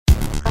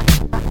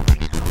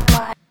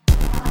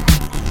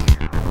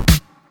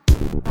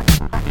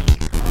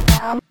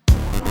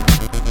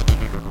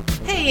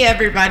Hey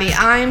everybody,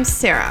 I'm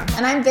Sarah.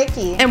 And I'm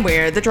Vicky. And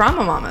we're the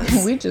Drama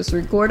Mamas. We just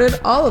recorded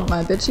all of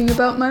my bitching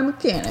about my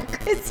mechanic.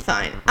 It's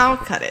fine. I'll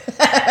cut it.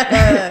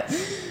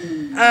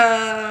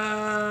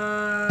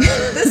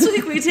 This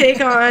week we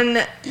take on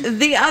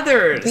The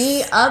Others.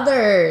 The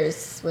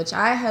Others, which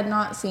I had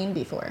not seen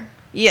before.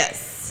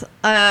 Yes.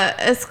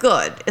 It's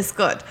good. It's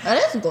good.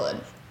 That is good.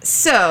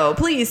 So,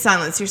 please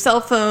silence your cell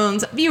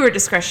phones. Viewer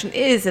discretion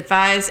is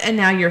advised. And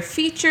now your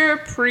feature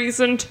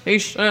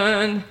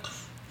presentation.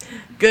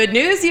 Good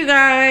news, you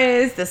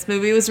guys. This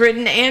movie was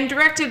written and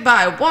directed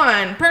by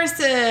one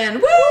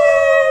person.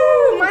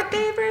 Woo! My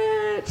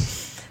favorite.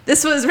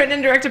 This was written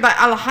and directed by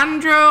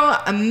Alejandro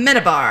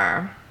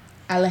Amenabar.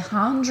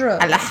 Alejandro.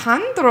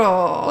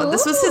 Ooh.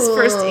 This was his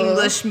first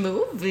English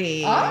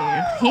movie.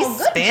 Oh, He's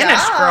good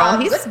Spanish, job. girl.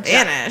 He's Good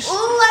Spanish.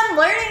 Oh, I'm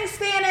learning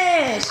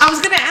Spanish. I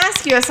was going to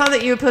ask you, I saw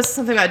that you posted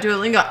something about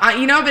Duolingo.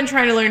 I've been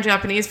trying to learn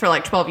Japanese for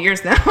like 12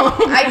 years now.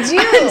 I do.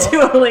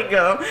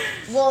 Duolingo.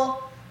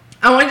 Well,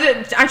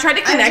 I tried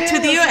to connect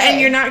with you,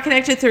 and you're not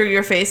connected through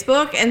your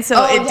Facebook, and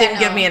so it didn't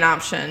give me an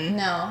option.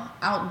 No,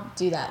 I'll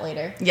do that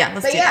later. Yeah,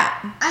 let's do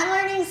that. I'm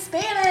learning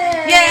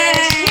Spanish.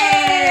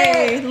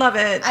 Yay! Love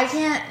it. I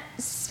can't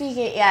speak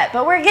it yet,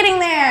 but we're getting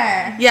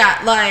there.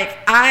 Yeah,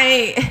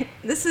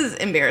 this is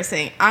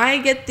embarrassing. I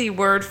get the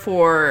word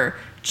for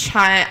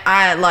I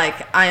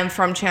am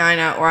from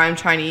China or I'm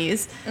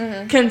Chinese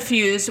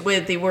confused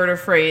with the word or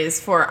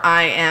phrase for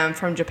I am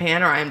from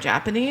Japan or I am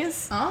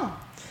Japanese. Oh.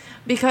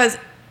 Because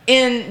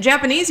in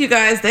Japanese, you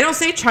guys, they don't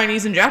say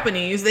Chinese and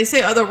Japanese. They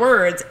say other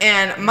words.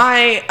 And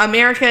my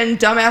American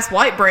dumbass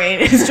white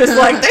brain is just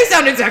like, they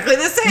sound exactly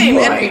the same.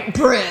 White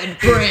bread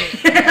brain.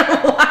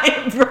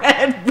 White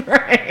bread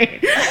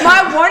brain.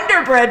 My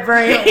Wonder Bread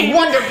brain.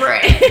 Wonder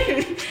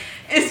brain.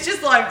 It's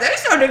just like, they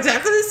sound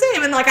exactly the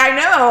same. And I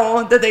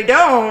know that they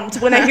don't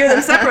when I hear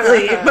them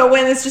separately. But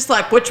when it's just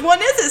like, which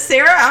one is it,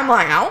 Sarah? I'm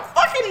like, I don't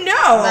fucking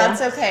know.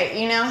 That's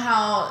okay. You know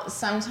how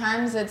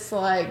sometimes it's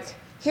like,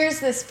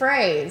 here's this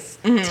phrase,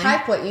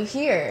 type what you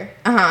hear.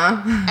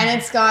 Uh-huh. And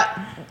it's got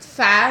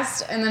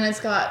fast, and then it's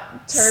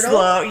got turtle.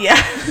 Slow,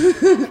 yeah.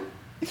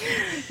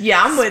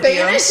 Yeah, I'm with you.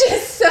 Spanish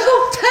is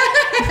so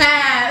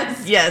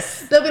fast.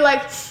 Yes. They'll be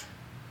like,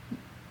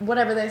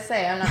 whatever they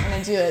say. I'm not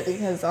going to do it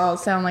because I'll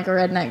sound like a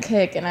redneck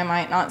hick, and I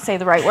might not say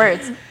the right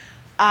words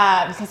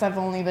because I've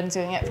only been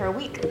doing it for a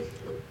week.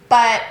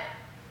 But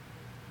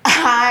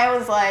I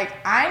was like,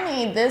 I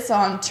need this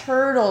on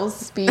turtle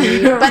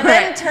speed. But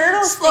then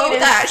turtle slow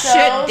speed that is so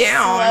shit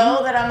down.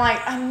 slow that I'm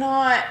like, I'm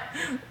not.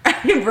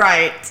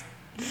 Right.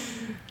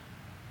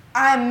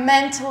 I'm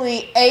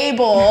mentally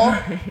able.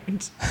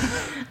 Right.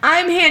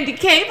 I'm handy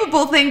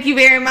capable, thank you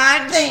very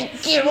much.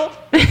 Thank you.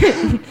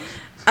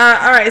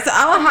 All right, so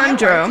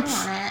Alejandro.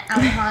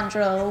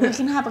 Alejandro, we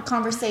can have a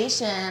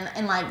conversation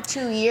in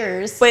 2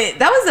 years. Wait,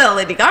 that was a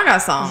Lady Gaga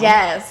song.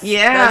 Yes.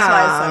 Yeah. That's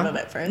why I started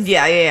it first.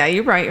 Yeah.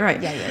 You're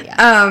right.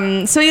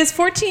 Yeah. So he has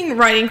 14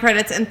 writing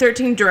credits and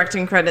 13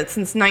 directing credits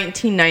since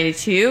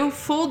 1992.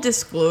 Full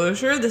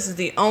disclosure, this is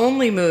the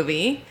only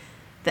movie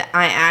that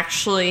I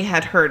actually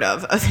had heard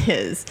of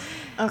his.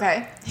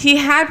 Okay. He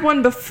had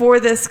one before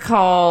this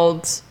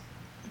called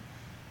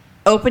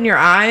Open Your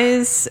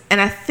Eyes, and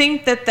I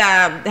think that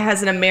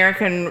has an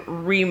American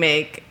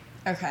remake.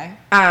 Okay.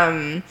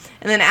 And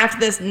then after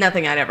this,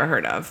 nothing I'd ever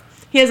heard of.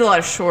 He has a lot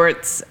of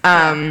shorts.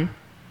 Acting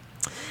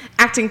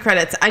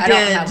credits. I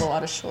don't have a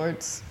lot of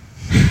shorts.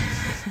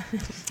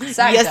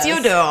 Yes, you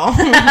do.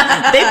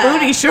 They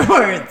booty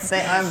shorts.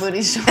 They are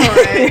booty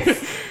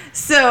shorts.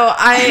 So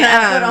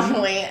I put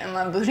on weight and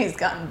my booty's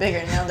gotten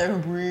bigger. Now they're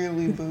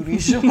really booty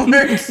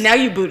shorts. Now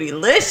you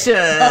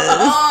bootylicious.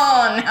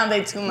 Oh, now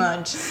they too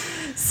much.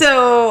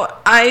 So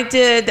I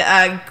did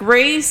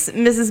Grace,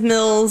 Mrs.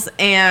 Mills,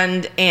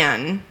 and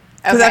Anne.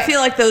 Because I feel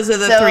like those are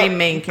the three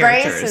main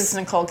characters. Grace is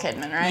Nicole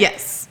Kidman, right?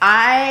 Yes.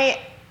 I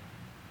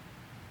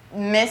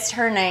missed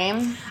her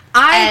name.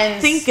 I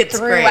think it's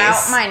Grace.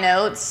 Throughout my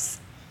notes,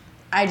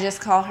 I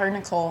just call her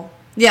Nicole.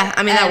 Yeah,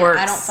 I mean, that works.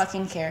 I don't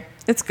fucking care.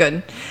 It's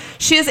good.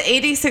 She has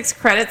 86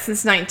 credits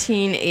since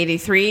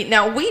 1983.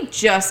 Now, we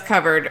just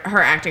covered her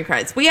acting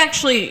credits. We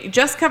actually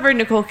just covered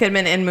Nicole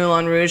Kidman in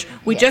Moulin Rouge.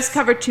 We just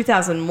covered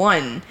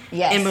 2001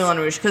 in Moulin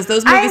Rouge because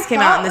those movies came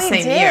out in the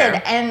same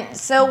year. And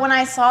so when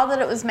I saw that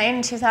it was made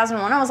in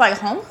 2001, I was like,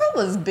 Homegirl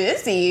was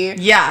busy.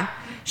 Yeah,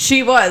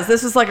 she was.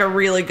 This was a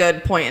really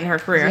good point in her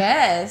career.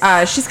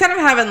 Yes. She's kind of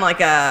having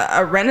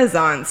a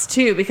renaissance,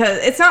 too, because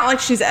it's not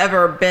like she's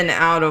ever been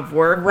out of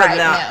work. Right,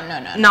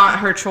 no. Not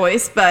her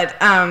choice, but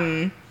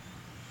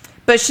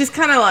she's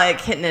kind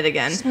of hitting it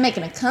again. She's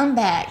making a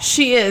comeback.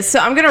 She is. So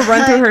I'm going to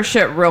run through her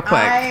shit real quick.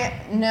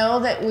 I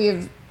know that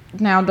we've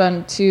now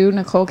done 2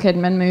 Nicole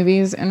Kidman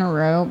movies in a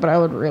row, but I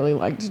would really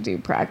like to do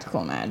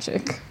Practical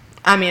Magic.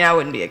 I mean, I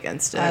wouldn't be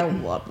against it. I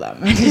love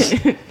that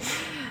movie.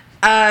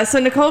 So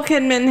Nicole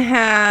Kidman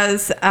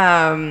has,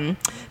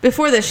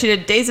 before this, she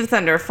did Days of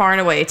Thunder, Far and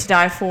Away, To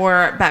Die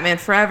For, Batman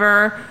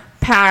Forever,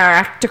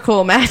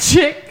 Practical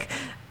Magic,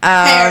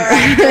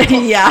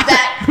 Yeah.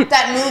 That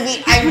that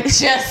movie. I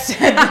just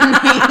said the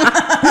name.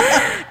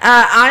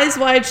 Eyes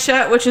Wide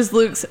Shut, which is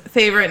Luke's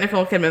favorite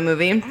Nicole Kidman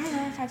movie. I don't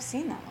know if I've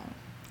seen that one.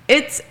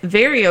 It's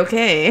very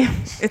okay.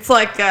 It's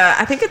like,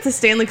 I think it's a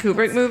Stanley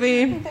Kubrick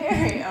movie.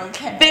 Very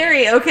okay.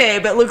 Very okay,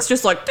 but Luke's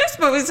just like, this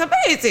movie's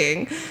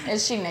amazing.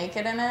 Is she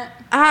naked in it?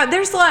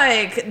 There's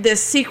like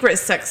this secret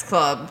sex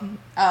club.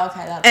 Oh,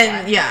 okay, that's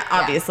And why. yeah,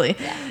 obviously.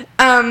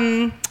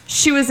 Yeah.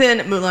 She was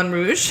in Moulin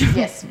Rouge.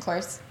 Yes, of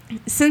course.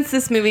 Since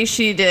this movie,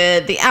 she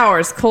did The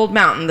Hours, Cold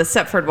Mountain, The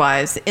Stepford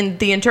Wives, in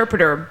The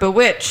Interpreter,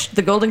 Bewitched,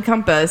 The Golden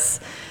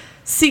Compass,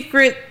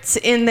 Secrets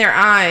in Their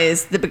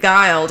Eyes, The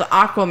Beguiled,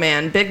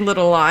 Aquaman, Big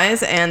Little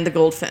Lies, and The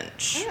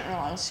Goldfinch. I didn't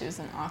realize she was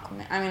in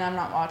Aquaman. I mean, I've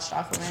not watched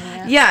Aquaman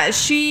yet. Yeah,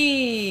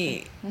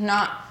 she...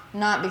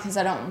 Not because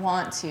I don't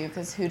want to,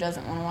 because who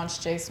doesn't want to watch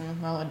Jason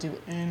Momoa do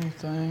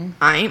anything?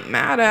 I ain't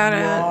mad at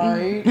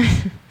it. Right.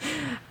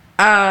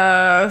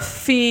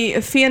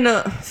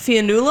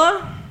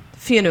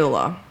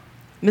 Fionnuala.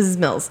 Mrs.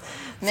 Mills.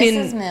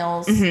 Mrs.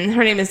 Mills. Mhm,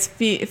 her name is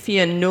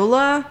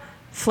Fionnuala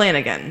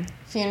Flanagan.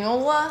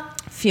 Fionnuala?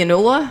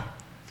 Fionnuala?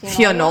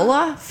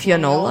 Fionnuala?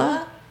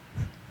 Fionnuala?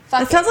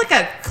 Fuck It sounds like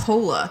a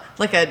cola,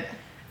 like a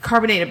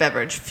carbonated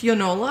beverage.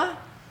 Fionnuala?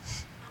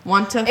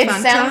 Wanta It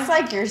Fanta? sounds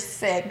like you're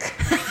sick.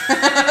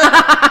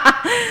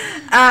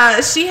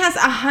 She has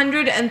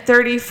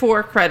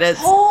 134 credits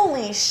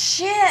Holy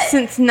shit.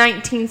 since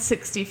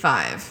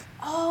 1965.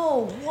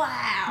 Oh,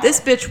 wow.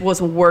 This bitch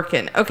was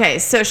working. Okay,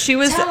 so she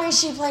was... Tell me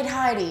she played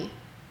Heidi.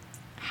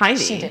 Heidi.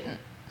 She didn't.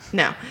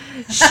 No.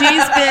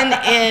 She's been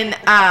in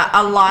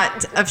a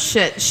lot of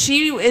shit.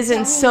 She is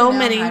in so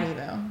many... Heidi,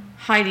 though.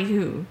 Heidi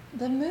who?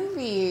 The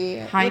movie.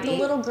 Heidi? With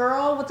the little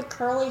girl with the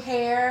curly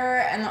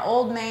hair and the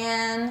old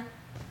man.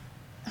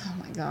 Oh,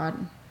 my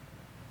God.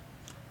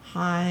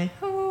 Hi.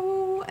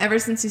 Oh. Ever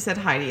since you said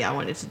Heidi, I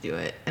wanted to do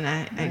it. And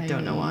I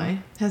don't know why.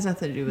 It has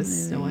nothing to do with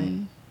Snow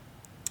White.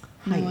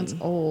 No, it's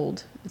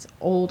old. It's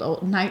old.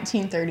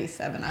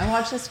 1937. I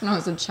watched this when I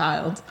was a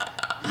child.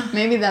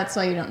 Maybe that's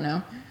why you don't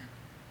know.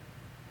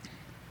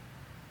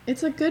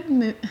 It's a good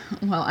movie.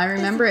 Well, I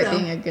remember it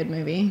being a good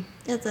movie.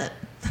 Is it?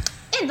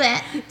 Is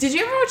it? Did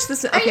you ever watch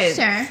this? Are you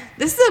sure?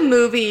 This is a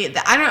movie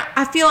that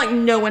I feel like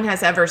no one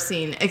has ever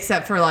seen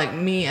except for like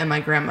me and my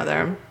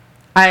grandmother.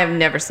 I have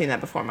never seen that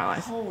before in my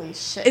life. Holy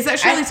shit. Is that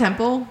Shirley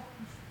Temple?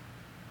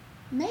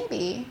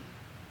 Maybe.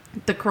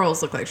 The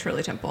curls look like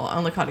Shirley Temple. I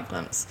only caught a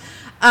glimpse.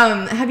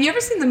 Have you ever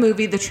seen the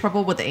movie The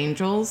Trouble with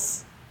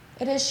Angels?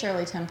 It is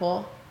Shirley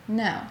Temple.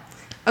 No.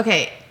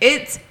 Okay,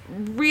 it's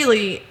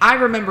really, I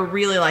remember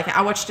really liking it.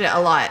 I watched it a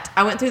lot.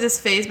 I went through this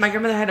phase. My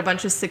grandmother had a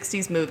bunch of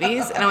 60s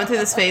movies, and I went through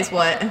this phase,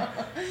 what?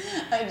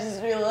 I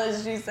just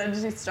realized she said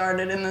she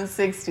started in the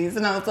 60s,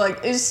 and I was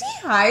like, is she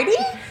Heidi?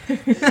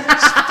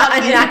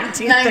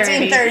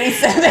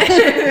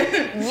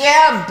 1937.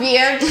 Yeah,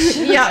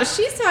 bitch. Yeah,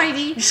 she's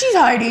Heidi. She's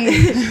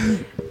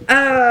Heidi.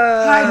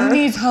 Heidi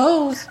needs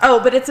hoes. Oh,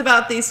 but it's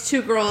about these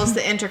two girls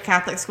that enter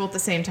Catholic school at the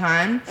same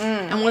time.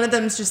 And one of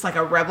them's just like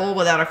a rebel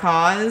without a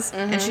cause.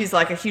 And she's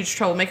like a huge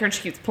troublemaker, and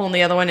she keeps pulling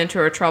the other one into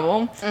her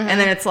trouble. And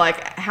then it's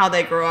like how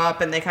they grow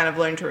up, and they kind of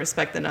learn to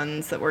respect the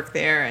nuns that work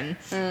there. And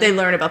they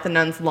learn about the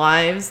nuns'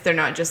 lives. They're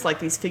not just like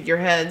these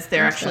figureheads.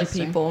 They're actually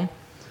people.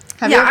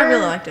 Have you ever I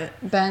really liked it.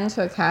 been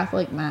to a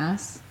Catholic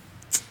mass?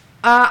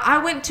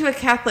 I went to a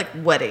Catholic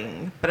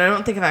wedding, but I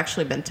don't think I've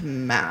actually been to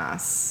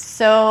mass.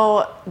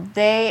 So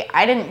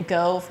I didn't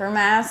go for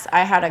mass.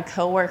 I had a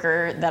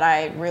coworker that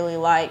I really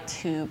liked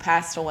who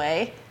passed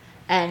away,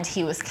 and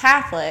he was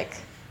Catholic.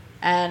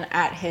 And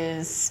at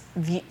his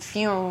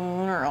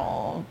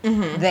funeral,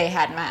 they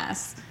had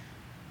mass,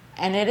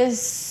 and it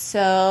is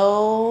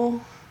so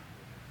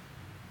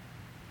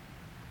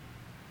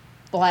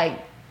like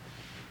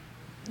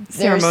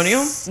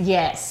Ceremonial?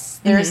 Yes.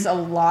 There's a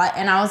lot,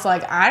 and I was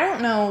like, I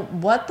don't know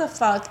what the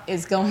fuck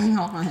is going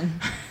on.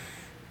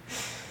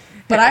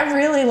 But I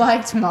really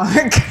liked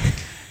Mark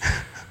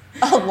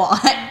a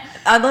lot.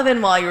 I love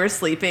in While You Were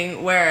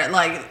Sleeping, where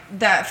like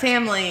that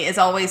family is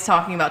always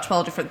talking about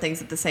 12 different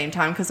things at the same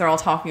time because they're all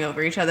talking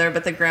over each other.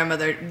 But the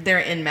grandmother, they're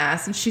in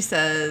mass, and she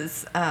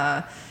says,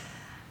 I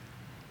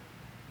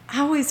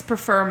always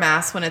prefer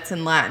mass when it's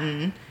in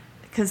Latin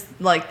because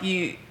like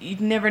you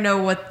never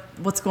know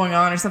what's going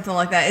on or something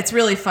like that. It's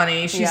really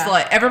funny. She's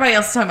like, everybody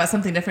else is talking about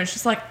something different.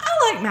 She's like,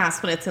 I like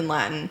mass when it's in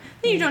Latin.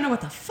 Then you don't know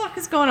what the fuck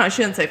is going on.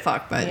 She didn't say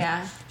fuck, but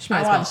yeah, she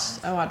might as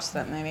well. I watched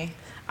that movie.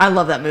 I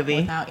love that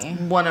movie. Without you.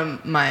 One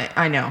of my,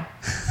 I know.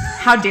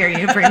 How dare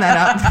you bring that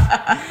up?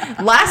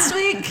 Last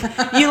week,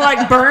 you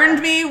like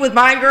burned me with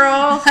my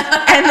girl.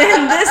 And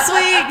then this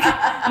week,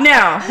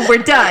 no,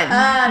 we're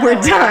done. We're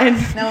done.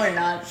 No, we're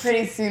not.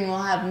 Pretty soon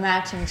we'll have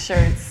matching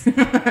shirts.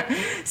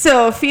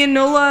 So,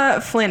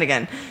 Fionnuala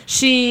Flanagan.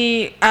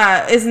 She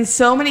is in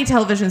so many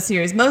television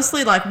series,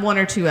 mostly like 1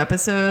 or 2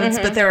 episodes,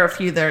 but there are a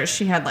few there.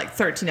 She had like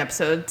 13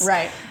 episodes.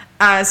 Right.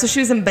 So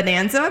she was in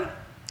Bonanza.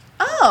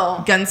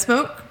 Oh.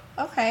 Gunsmoke.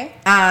 Okay.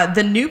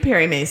 The new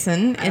Perry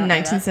Mason in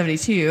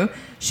 1972.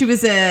 She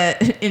was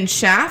in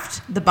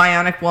Shaft, The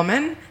Bionic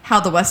Woman, How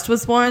the West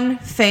Was Won,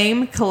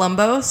 Fame,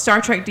 Columbo, Star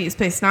Trek Deep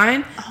Space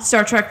Nine,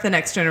 Star Trek The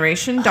Next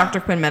Generation, Dr.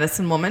 Quinn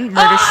Medicine Woman,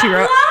 Murder, She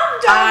Wrote.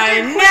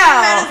 I love Dr. Quinn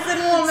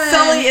Medicine Woman.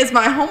 Sully is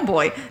my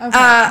homeboy.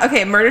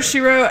 Okay, Murder, She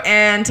Wrote,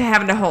 and To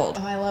Have and to Hold.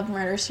 Oh, I love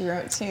Murder, She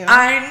Wrote, too.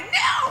 I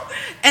know.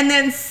 And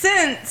then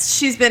since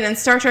she's been in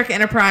Star Trek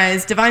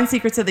Enterprise, Divine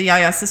Secrets of the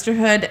Yaya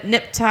Sisterhood,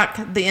 Nip Tuck,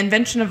 The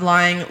Invention of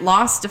Lying,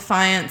 Lost,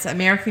 Defiance,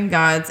 American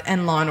Gods,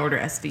 and Law & Order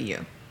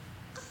SVU.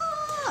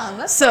 Oh,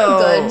 that's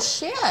some good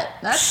shit.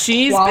 That's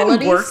she's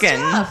been working.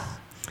 Stuff.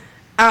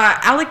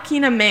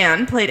 Alekina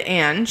Mann played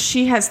Anne.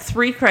 She has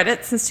 3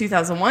 credits since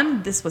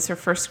 2001. This was her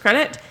first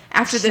credit.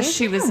 After this,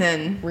 she was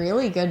in...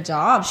 Really good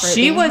job.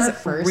 She was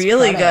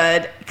really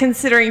good,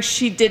 considering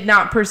she did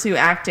not pursue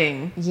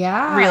acting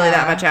really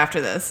that much after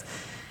this.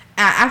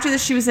 After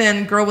this, she was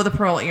in Girl with a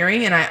Pearl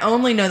Earring, and I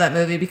only know that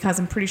movie because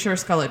I'm pretty sure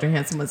Scarlett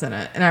Johansson was in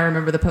it, and I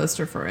remember the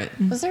poster for it.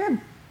 Was there a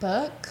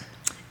book?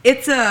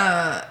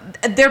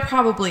 There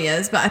probably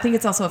is, but I think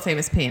it's also a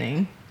famous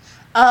painting.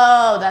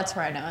 Oh, that's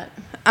where I know it.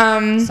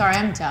 Sorry,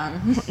 I'm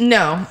dumb.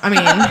 No, I mean,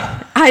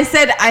 I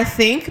said I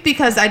think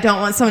because I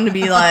don't want someone to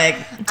be like...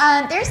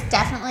 there's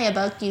definitely a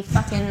book, you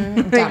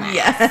fucking dumbass.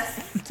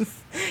 Yes.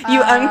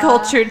 You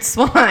uncultured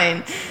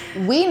swine.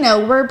 We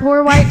know we're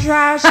poor white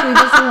trash. Leave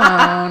us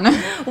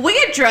alone. We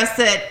address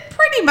it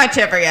pretty much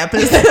every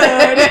episode.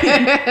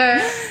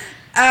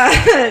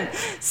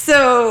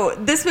 So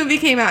this movie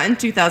came out in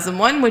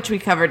 2001, which we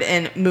covered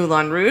in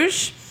Moulin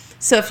Rouge.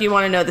 So if you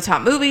want to know the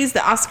top movies,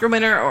 the Oscar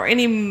winner, or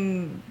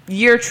any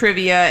year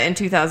trivia in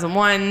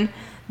 2001,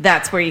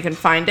 that's where you can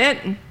find it.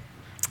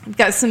 I've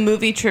got some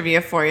movie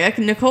trivia for you.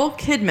 Nicole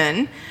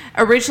Kidman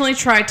originally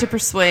tried to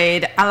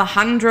persuade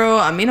Alejandro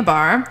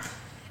Amenabar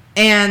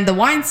and the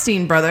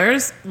Weinstein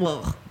brothers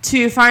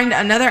to find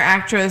another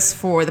actress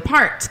for the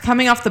part.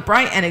 Coming off the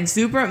bright and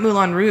exuberant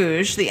Moulin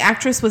Rouge, the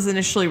actress was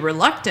initially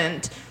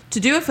reluctant to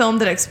do a film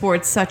that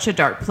explored such a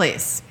dark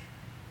place.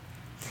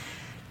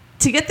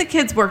 To get the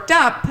kids worked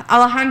up,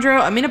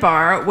 Alejandro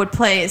Amenabar would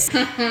play...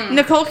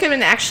 Nicole Kidman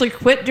actually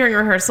quit during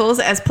rehearsals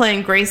as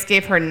playing Grace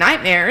gave her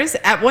nightmares.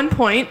 At one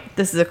point,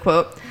 this is a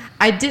quote,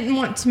 "I didn't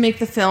want to make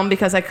the film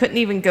because I couldn't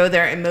even go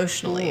there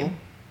emotionally."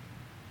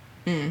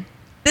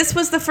 This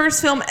was the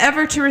first film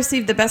ever to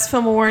receive the Best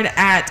Film Award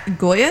at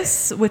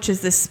Goyas, which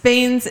is the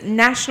Spain's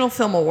National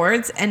Film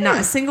Awards, and not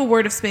a single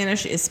word of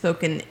Spanish is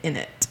spoken in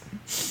it.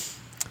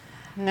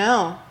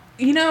 No.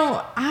 You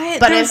know,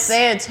 But if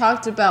they had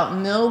talked about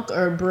milk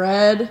or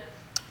bread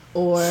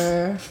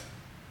or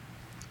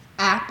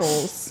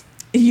apples,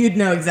 you'd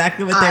know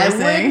exactly what they were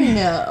saying.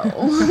 I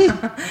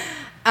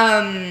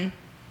would know.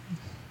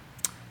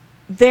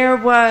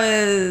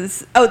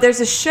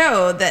 There's a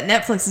show that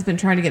Netflix has been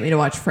trying to get me to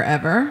watch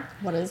forever.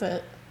 What is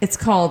it? It's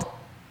called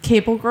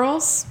Cable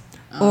Girls.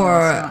 Or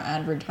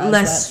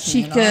Les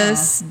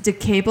Chicas de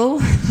Cable.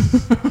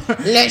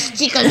 Les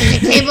Chicas de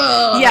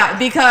Cable. Yeah,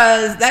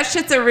 because that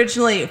shit's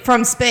originally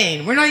from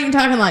Spain. We're not even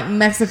talking like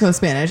Mexico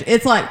Spanish.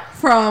 It's like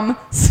from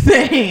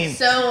Spain.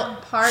 So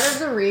part of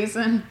the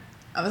reason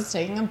I was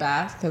taking a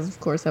bath, because of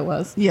course I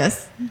was.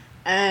 Yes.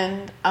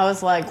 And I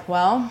was like,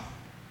 well,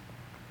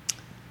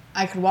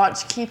 I could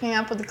watch Keeping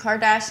Up with the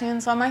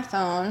Kardashians on my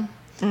phone.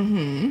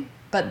 Mm-hmm.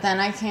 But then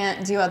I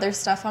can't do other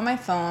stuff on my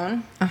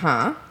phone.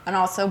 Uh-huh. And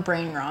also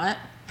brain rot.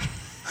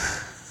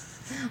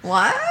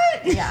 What?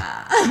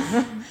 Yeah.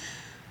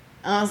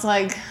 I was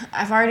like,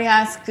 I've already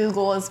asked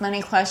Google as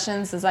many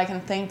questions as I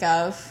can think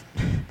of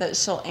that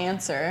she'll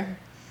answer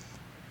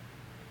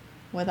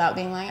without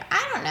being like,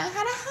 I don't know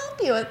how to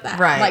help you with that.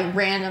 Right. Like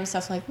random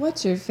stuff like,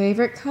 what's your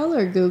favorite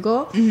color,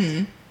 Google?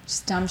 Mm-hmm.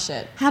 Just dumb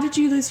shit. How did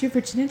you lose your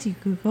virginity,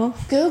 Google?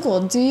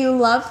 Google, do you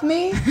love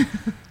me?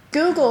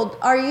 Google,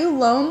 are you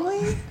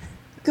lonely?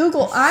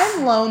 Google,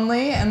 I'm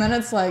lonely. And then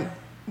it's like,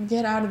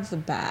 get out of the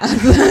bath.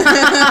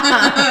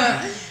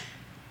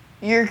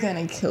 You're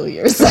going to kill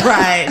yourself.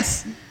 Right.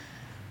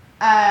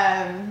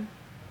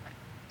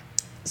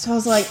 So I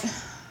was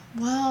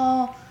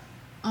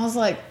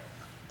like,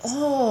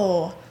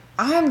 oh,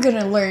 I'm going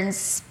to learn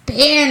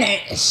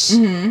Spanish.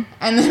 Mm-hmm.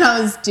 And then I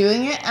was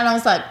doing it, and I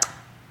was like,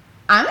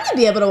 I'm going to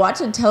be able to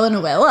watch a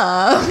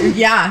telenovela.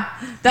 Yeah.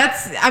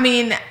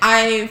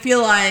 I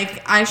feel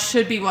like I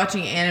should be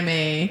watching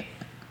anime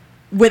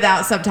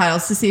without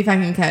subtitles to see if I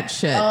can catch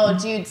shit. Oh,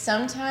 dude,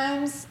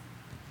 sometimes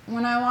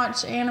when I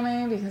watch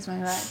anime, because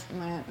my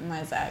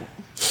Zach.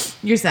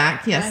 Your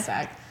Zach, yes. My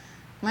Zach.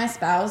 My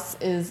spouse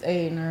is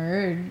a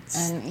nerd,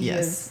 and he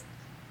has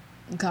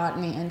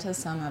got me into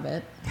some of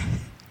it.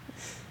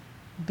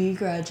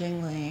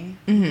 Begrudgingly.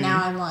 Mm-hmm.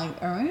 Now I'm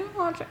like, are we going to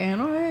watch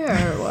anime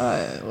or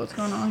what? What's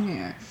going on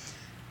here?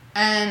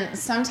 And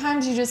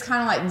sometimes you just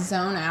kind of like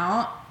zone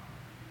out.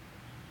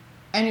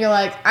 And you're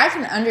like, I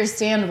can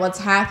understand what's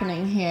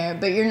happening here,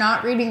 but you're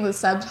not reading the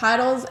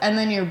subtitles, and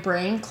then your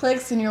brain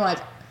clicks, and you're like,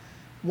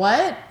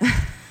 what?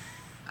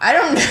 I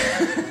don't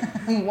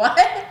know. What?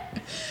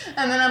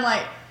 And then I'm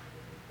like,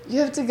 You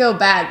have to go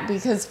back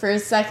because for a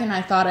second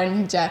I thought I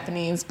knew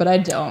Japanese, but I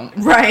don't.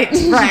 Right.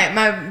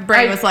 My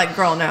brain was like,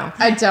 girl, no.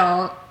 I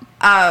don't.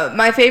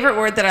 My favorite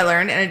word that I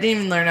learned, and I didn't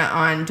even learn it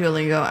on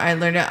Duolingo, I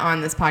learned it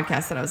on this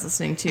podcast that I was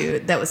listening to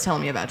that was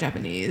telling me about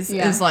Japanese.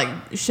 Yeah. It was like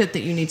shit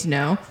that you need to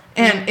know.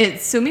 And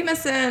it's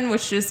sumimasen,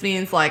 which just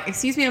means like,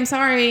 excuse me, I'm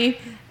sorry.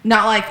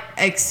 Not like,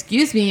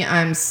 excuse me,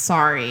 I'm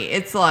sorry.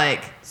 It's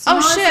like, oh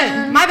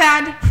shit, my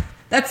bad.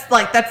 That's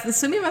the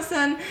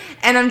sumimasen.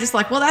 And I'm just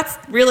like, well, that's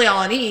really all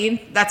I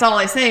need. That's all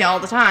I say all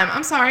the time.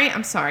 I'm sorry.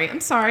 Sorry.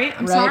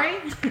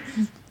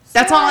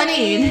 That's all I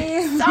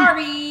need.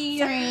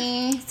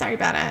 Sorry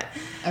about it.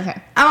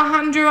 Okay.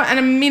 Alejandro and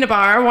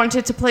Amenabar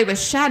wanted to play with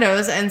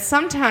shadows, and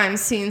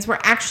sometimes scenes were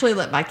actually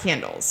lit by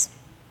candles.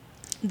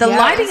 The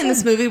lighting in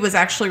this movie was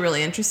actually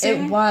really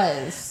interesting. It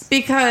was.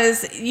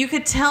 Because you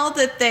could tell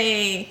that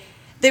they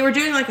were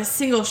doing like a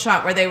single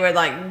shot where they would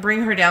like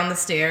bring her down the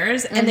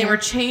stairs and they were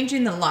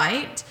changing the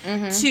light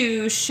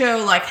to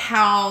show like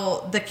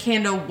how the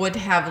candle would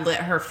have lit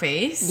her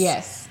face.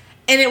 Yes.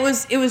 And it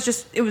was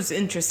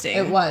interesting.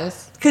 It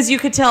was. Because you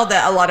could tell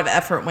that a lot of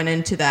effort went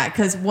into that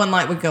because one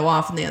light would go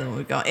off and the other one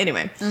would go.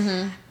 Anyway,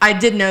 I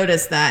did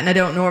notice that, and I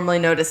don't normally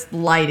notice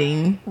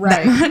lighting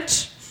that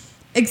much.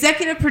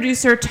 Executive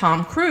producer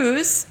Tom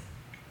Cruise.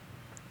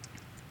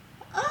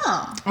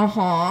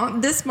 Oh.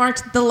 This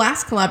marked the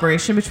last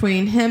collaboration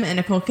between him and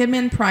Nicole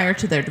Kidman prior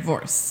to their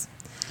divorce.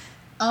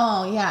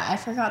 Oh, yeah. I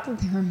forgot that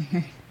they were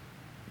married.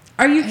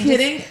 Are you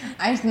kidding?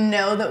 I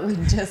know that we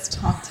just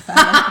talked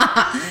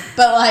about it.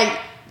 But, like,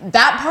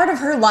 that part of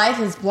her life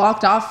is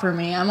blocked off for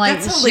me. I'm like,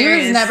 she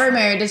was never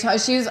married to...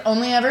 She was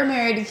only ever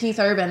married to Keith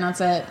Urban.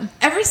 That's it.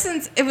 Ever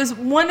since... It was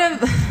one of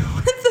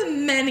the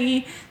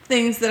many...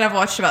 things that I've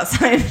watched about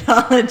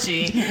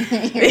Scientology.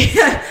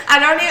 I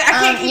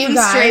can't keep them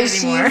straight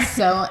anymore. She's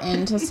so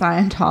into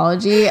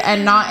Scientology,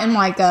 and not in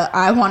like a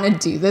I want to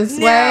do this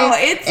way.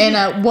 It's in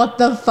a what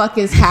the fuck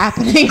is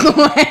happening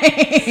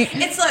way.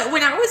 It's like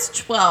when I was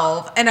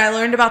 12 and I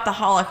learned about the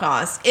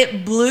Holocaust,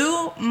 it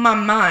blew my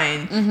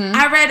mind.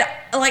 I read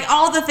like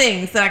all the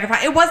things that I could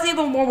find. It wasn't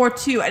even World War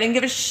II. I didn't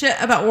give a shit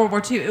about World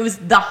War II. It was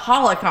the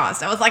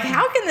Holocaust. I was like,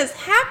 how can this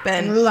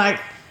happen? We're like,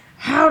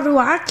 how do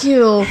I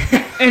kill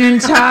an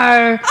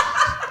entire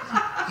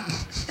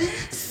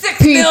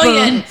 6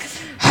 billion?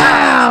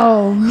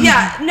 How?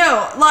 Yeah,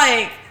 no,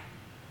 like,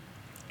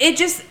 it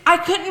just, I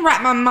couldn't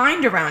wrap my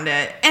mind around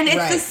it. And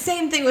it's the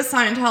same thing with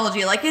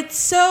Scientology. Like, it's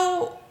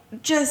so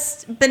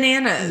just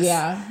bananas.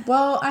 Yeah.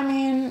 Well, I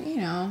mean, you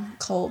know,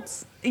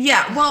 cults.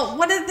 Yeah, well,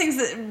 one of the things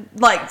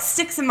that, like,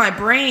 sticks in my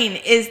brain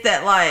is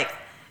that, like,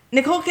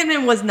 Nicole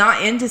Kidman was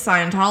not into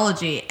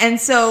Scientology. And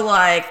so,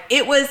 like,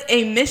 it was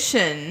a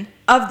mission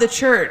of the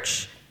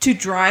church to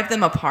drive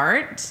them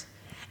apart.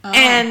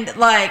 And,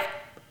 like,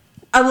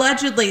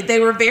 allegedly,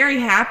 they were very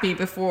happy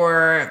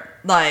before,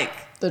 like...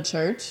 The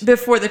church?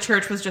 Before the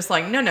church was just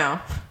like, no.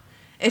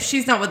 If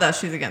she's not with us,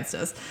 she's against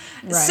us.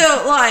 Right.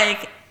 So,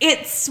 like,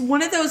 it's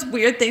one of those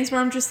weird things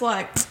where I'm just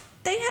like,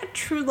 they had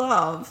true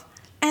love.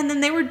 And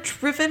then they were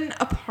driven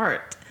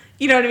apart.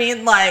 You know what I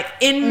mean? Like,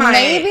 in my...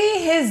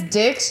 Maybe his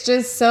dick's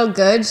just so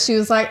good, she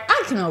was like,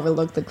 I can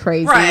overlook the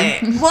crazy. Right.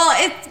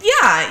 Well,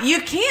 yeah, you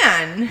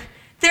can.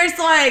 There's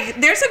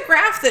a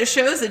graph that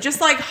shows that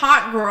just like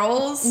hot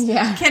girls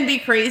can be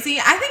crazy.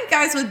 I think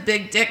guys with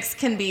big dicks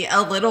can be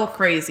a little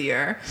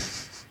crazier.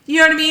 You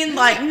know what I mean?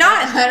 Like,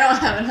 not... I don't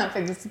have enough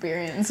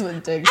experience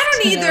with dicks. I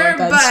don't either,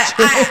 but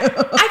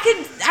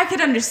I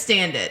could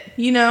understand it,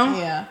 you know?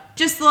 Yeah.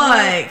 Just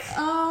like...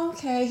 Oh,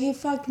 okay, he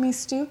fucked me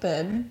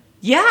stupid.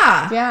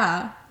 Yeah.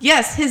 Yeah.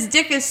 Yes, his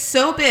dick is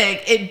so big,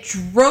 it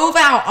drove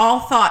out all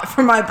thought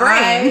from my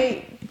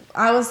brain.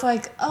 I was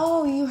like,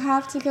 oh, you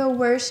have to go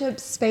worship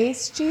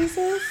space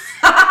Jesus?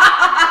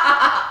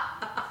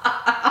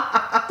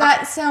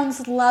 That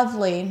sounds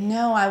lovely.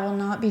 No, I will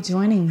not be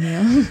joining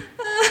you.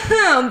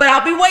 But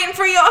I'll be waiting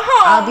for you at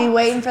home. I'll be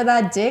waiting for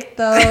that dick,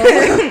 though.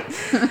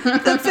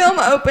 The film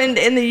opened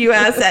in the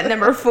U.S. at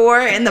number 4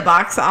 in the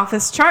box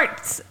office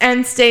charts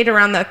and stayed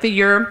around that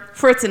figure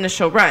for its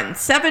initial run.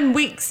 7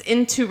 weeks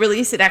into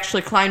release, it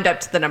actually climbed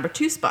up to the number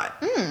 2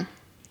 spot.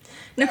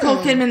 Nicole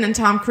Kidman and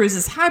Tom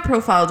Cruise's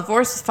high-profile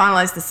divorce was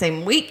finalized the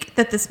same week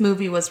that this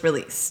movie was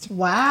released.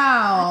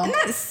 Wow. And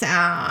that's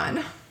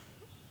sad.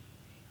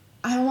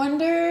 I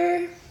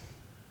wonder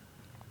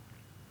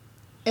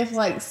if,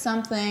 like,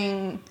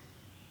 something...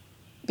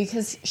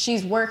 Because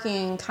she's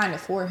working kind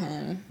of for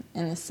him,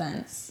 in a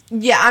sense.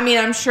 Yeah, I mean,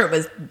 I'm sure it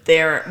was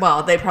their...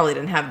 Well, they probably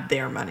didn't have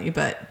their money,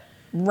 but...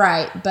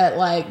 Right, but,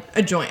 like...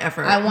 A joint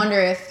effort. I wonder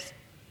if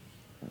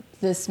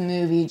this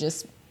movie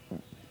just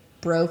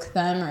broke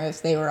them or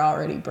if they were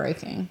already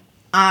breaking.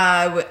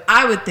 I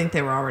would think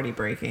they were already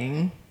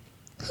breaking.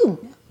 Who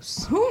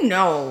knows? Who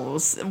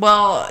knows?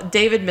 Well,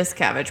 David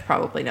Miscavige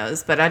probably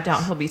knows, but I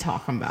doubt he'll be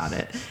talking about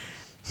it.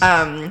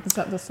 Is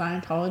that the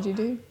Scientology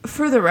dude?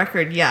 For the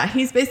record, yeah.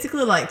 He's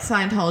basically like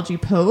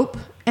Scientology Pope,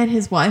 and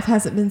his wife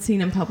hasn't been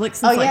seen in public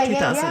since 2008.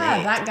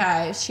 Yeah, that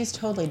guy. She's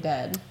totally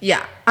dead.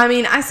 Yeah. I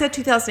mean, I said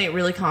 2008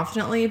 really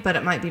confidently, but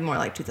it might be more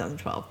like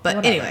 2012. But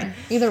Whatever. anyway.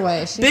 Either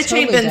way, she's bitch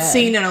totally ain't been dead.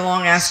 seen in a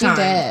long ass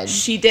time.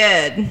 She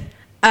did.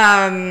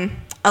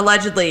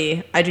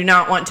 Allegedly, I do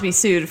not want to be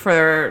sued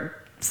for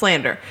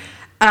slander.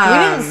 We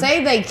didn't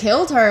say they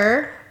killed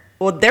her.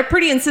 Well, they're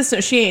pretty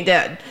insistent she ain't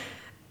dead.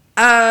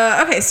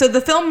 Okay, so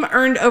the film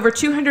earned over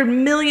 $200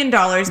 million,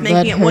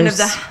 making it one of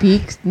the...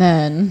 speak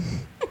then.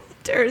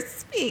 Let her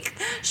speak.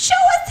 Show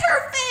us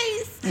her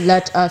face.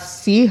 Let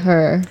us see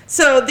her.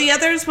 So The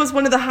Others was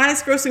one of the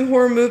highest grossing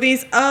horror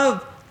movies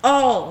of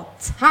all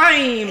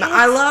time.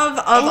 I love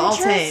of all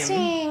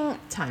time.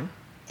 Time.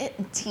 I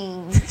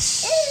didn't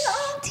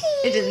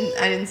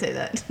say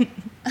that.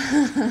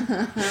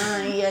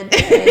 You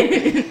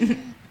did.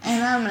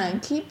 And I'm going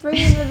to keep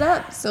bringing it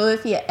up. So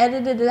if you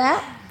edited it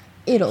out,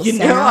 it'll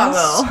sound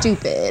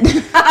stupid.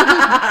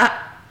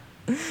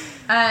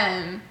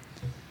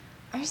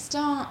 I just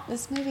don't.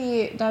 This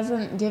movie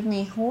doesn't give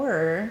me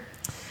horror.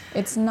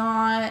 It's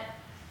not.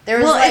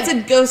 It's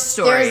a ghost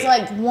story. There's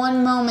like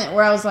one moment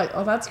where I was like,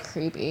 "Oh, that's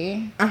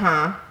creepy."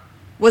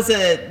 Was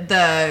it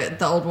the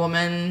old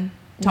woman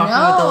talking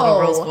with the little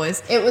girl's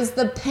voice? It was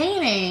the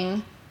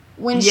painting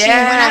when she went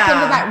up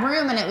into that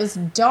room and it was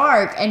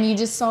dark and you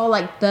just saw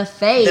like the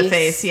face. The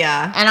face,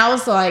 yeah. And I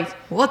was like,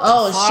 what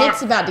the fuck?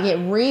 Shit's about to get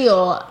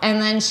real.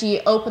 And then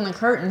she opened the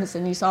curtains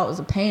and you saw it was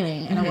a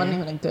painting and it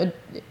wasn't even a good...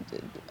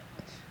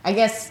 I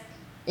guess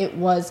it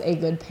was a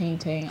good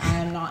painting. I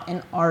am not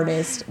an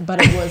artist,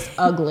 but it was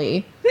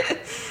ugly.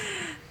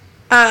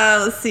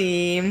 Let's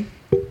see.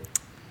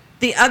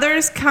 The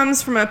Others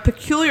comes from a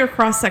peculiar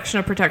cross-section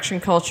of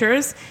protection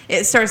cultures.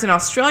 It stars an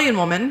Australian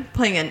woman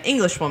playing an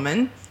English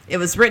woman. It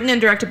was written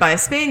and directed by a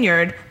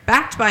Spaniard,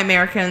 backed by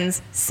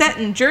Americans, set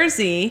in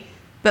Jersey,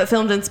 but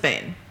filmed in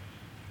Spain.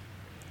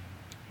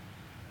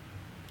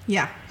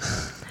 Yeah.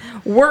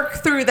 Work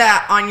through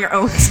that on your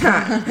own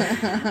time.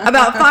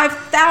 About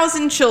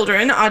 5,000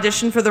 children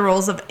auditioned for the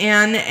roles of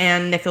Anne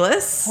and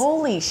Nicholas.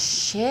 Holy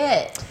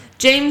shit.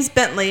 James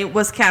Bentley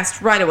was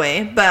cast right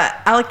away,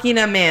 but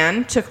Alekina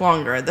Mann took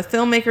longer. The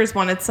filmmakers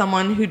wanted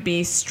someone who'd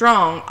be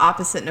strong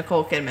opposite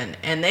Nicole Kidman,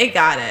 and they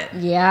got it.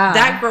 Yeah.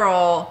 That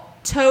girl...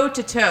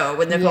 toe-to-toe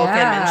with Nicole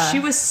Kidman. She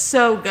was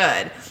so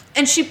good.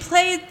 And she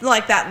played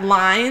like that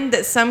line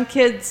that some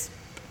kids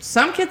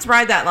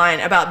ride that line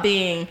about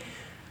being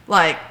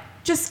like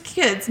just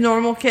kids,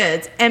 normal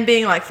kids, and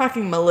being like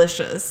fucking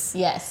malicious.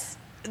 Yes.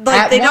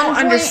 Like they don't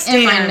understand.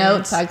 In my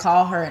notes, I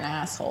call her an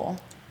asshole.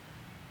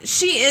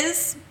 She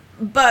is,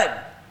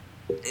 but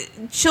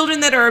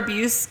children that are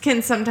abused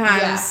can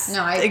sometimes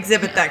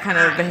exhibit that kind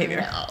of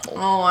behavior.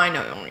 Oh, I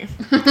know.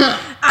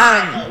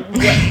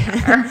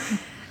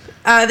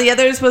 The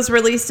Others was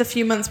released a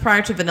few months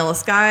prior to Vanilla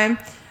Sky,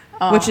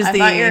 which is I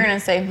thought you were going to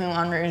say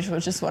Moulin Rouge,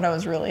 which is what I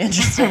was really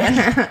interested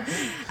in.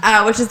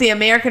 Which is the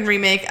American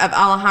remake of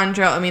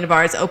Alejandro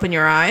Amenabar's Open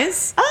Your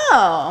Eyes.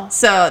 Oh.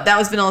 So that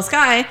was Vanilla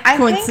Sky.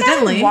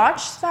 Coincidentally, I think I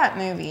watched that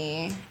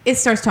movie. It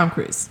stars Tom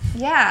Cruise.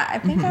 Yeah, I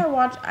think I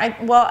watched...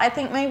 I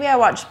think maybe I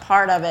watched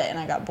part of it and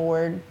I got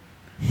bored.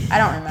 I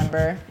don't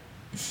remember.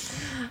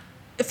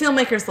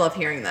 Filmmakers love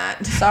hearing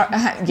that. Sorry,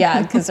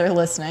 yeah, because they're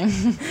listening.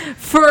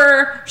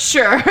 For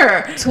sure.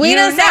 Tweet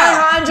us,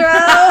 Alejandro.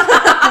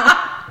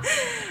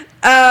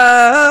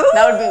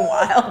 That would be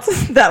wild.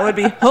 That would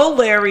be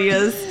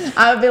hilarious.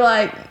 I would be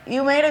like,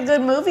 you made a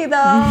good movie, though.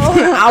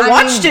 I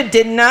watched it,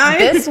 didn't I?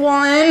 This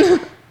one.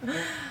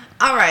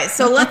 All right,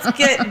 so let's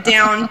get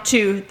down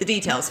to the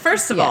details.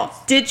 First of all,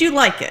 did you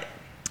like it?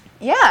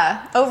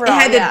 Yeah, overall,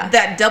 it had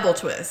that double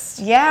twist.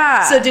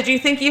 Yeah. So did you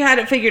think you had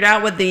it figured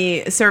out with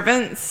the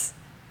servants?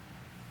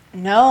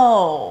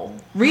 No.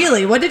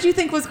 Really? What did you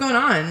think was going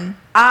on?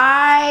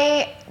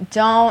 I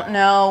don't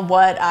know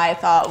what I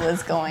thought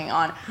was going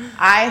on.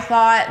 I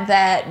thought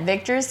that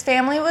Victor's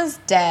family was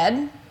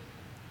dead.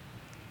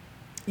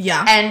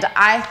 Yeah. And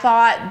I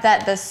thought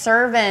that the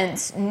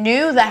servants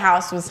knew the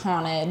house was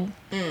haunted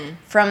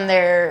from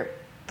their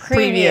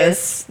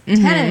previous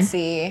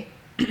tenancy.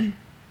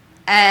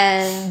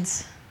 And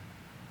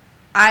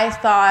I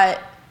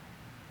thought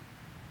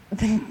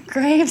the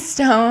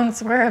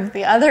gravestones were of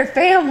the other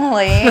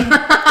family.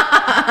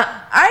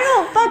 I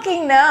don't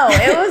fucking know.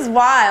 It was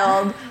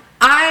wild.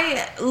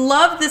 I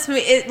love this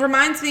movie. It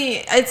reminds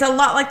me, it's a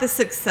lot like The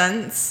Sixth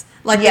Sense,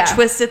 like the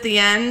twist at the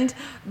end.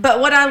 But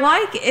what I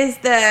like is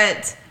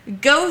that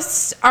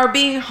ghosts are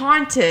being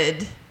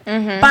haunted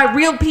by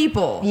real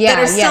people that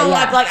are still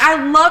alive. Like,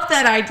 I love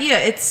that idea.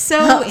 It's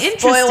so interesting.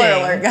 Spoiler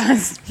alert,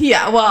 guys.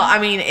 Yeah, well, I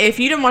mean, if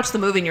you didn't watch the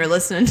movie and you're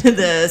listening to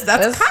this,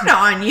 that's kind of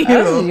on you.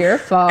 That's your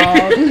fault.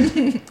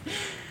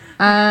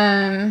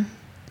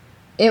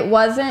 It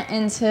wasn't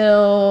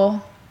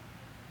until...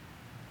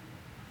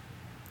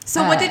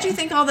 So what did you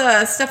think all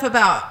the stuff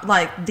about,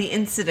 like, the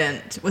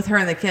incident with her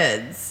and the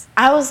kids?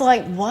 I was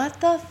like, what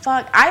the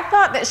fuck? I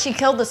thought that she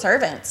killed the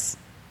servants.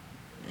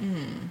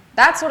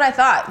 That's what I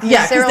thought.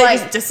 Yeah, they were they like,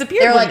 just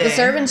disappeared They were one like, day. the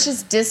servants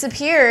just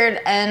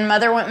disappeared, and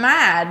Mother went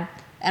mad.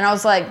 And I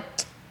was like,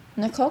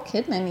 Nicole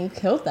Kidman, you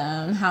killed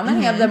them. How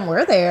many of them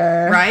were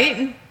there?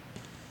 Right?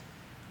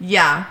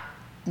 Yeah.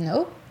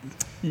 Nope.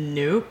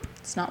 Nope.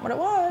 It's not what it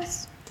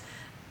was.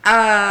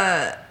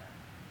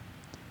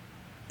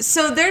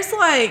 So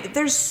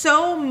there's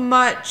so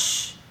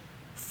much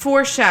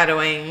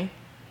foreshadowing.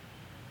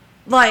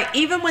 Like,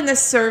 even when the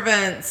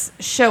servants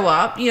show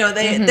up, you know,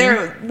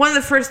 they're one of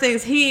the first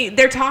things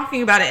they're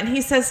talking about it, and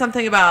he says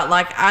something about,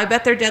 like, I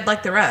bet they're dead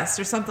like the rest,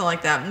 or something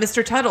like that.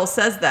 Mr. Tuttle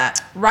says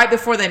that right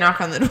before they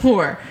knock on the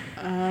door.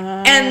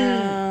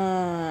 And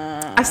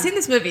I've seen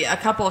this movie a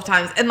couple of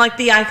times, and, like,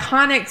 the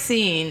iconic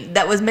scene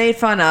that was made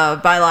fun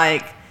of by,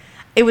 like,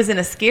 it was in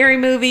a Scary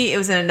Movie, it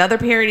was in another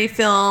parody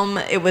film,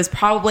 it was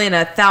probably in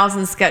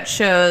 1,000 sketch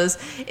shows,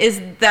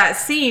 is that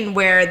scene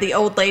where the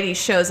old lady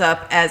shows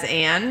up as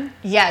Anne.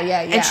 Yeah.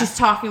 And she's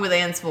talking with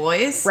Anne's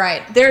voice.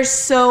 Right. There's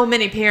so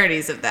many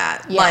parodies of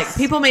that. Yes. Like,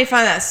 people made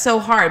fun of that so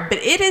hard, but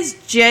it is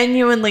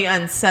genuinely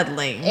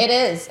unsettling. It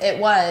is. It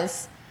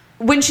was.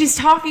 When she's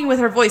talking with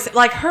her voice,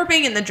 like, her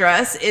being in the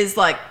dress is,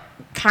 like,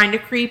 kind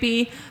of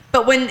creepy,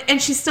 but and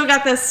she's still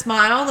got this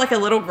smile like a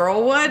little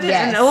girl would.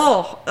 Yes.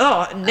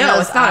 And no,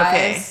 it's not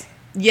okay.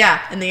 Yeah,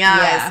 in the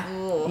eyes.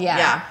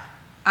 Yeah.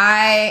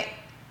 I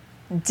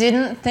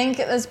didn't think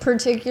it was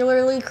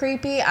particularly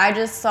creepy. I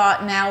just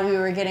thought now we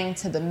were getting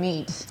to the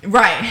meat.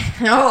 Right.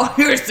 Oh,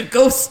 here's the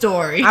ghost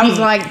story. I was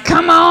like,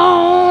 come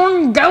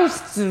on,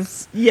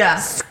 ghosts. Yeah.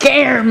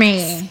 Scare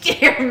me.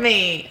 Scare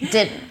me.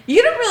 Didn't.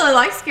 You don't really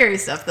like scary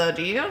stuff, though,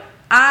 do you?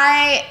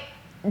 I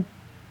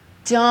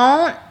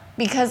don't,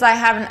 because I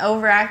have an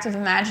overactive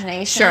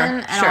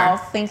imagination. Sure. I'll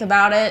think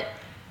about it.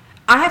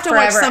 I have to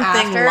watch forever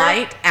something after.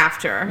 light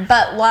after.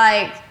 But,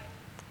 like,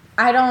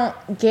 I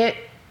don't get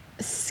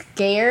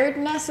scared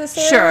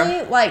necessarily.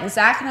 Sure. Like,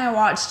 Zach and I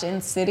watched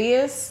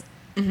Insidious.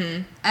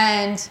 Mm-hmm.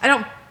 And I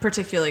don't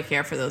particularly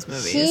care for those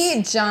movies.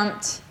 he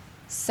jumped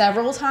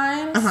several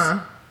times. Uh-huh.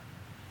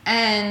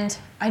 And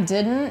I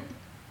didn't.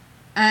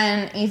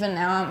 And even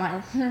now I'm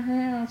like,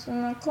 it's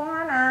in the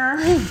corner.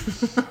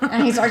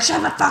 And he's like,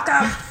 shut the fuck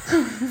up.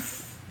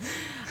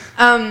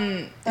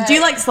 Do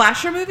you like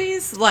slasher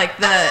movies? Like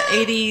the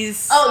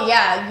 80s? Oh,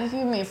 yeah. You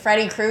give me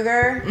Freddy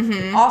Krueger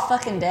all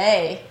fucking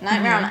day.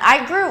 Nightmare on...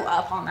 I grew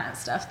up on that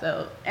stuff,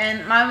 though.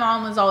 And my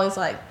mom was always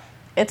like,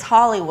 it's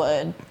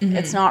Hollywood.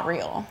 It's not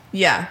real.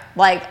 Yeah.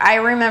 Like, I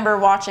remember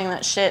watching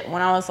that shit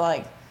when I was,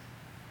 like,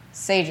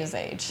 Sage's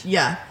age.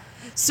 Yeah.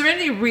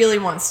 Serenity really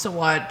wants to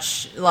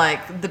watch,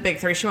 like, the big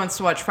three. She wants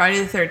to watch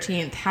Friday the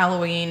 13th,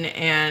 Halloween,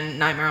 and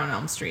Nightmare on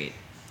Elm Street.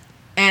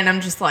 And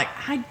I'm just like,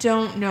 I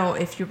don't know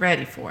if you're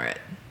ready for it.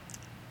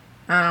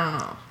 I don't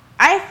know.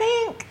 I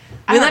think...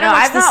 We let her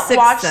watch I've The not Sixth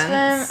watched Sense.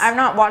 them. I've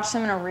not watched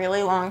them in a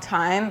really long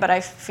time, but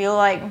I feel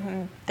like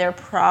they're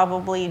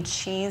probably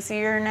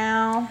cheesier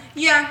now.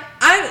 Yeah.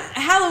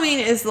 Halloween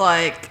is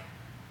like...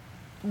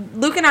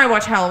 Luke and I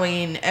watch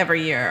Halloween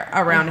every year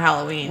around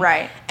Halloween.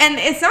 Right. And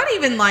it's not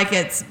even like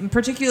it's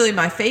particularly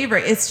my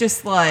favorite. It's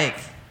just like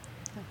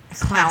a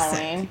classic.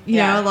 Halloween. You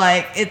know,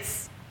 like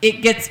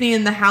it gets me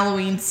in the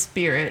Halloween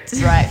spirit.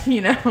 Right. You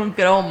know,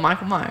 good old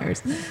Michael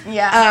Myers.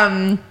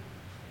 Yeah.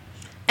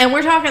 And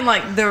we're talking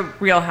like the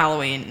real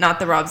Halloween, not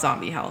the Rob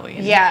Zombie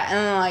Halloween. Yeah, and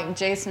then, like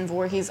Jason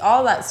Voorhees,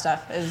 all that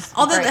stuff is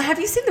Although, great. have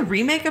you seen the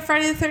remake of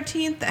Friday the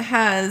 13th that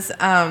has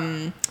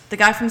the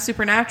guy from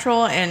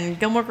Supernatural and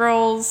Gilmore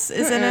Girls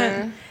is in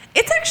it?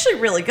 It's actually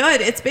really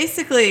good. It's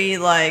basically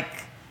like,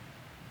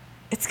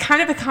 it's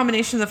kind of a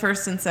combination of the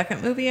first and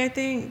second movie, I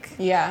think.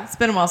 Yeah. It's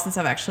been a while since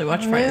I've actually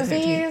watched Friday the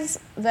 13th. Movies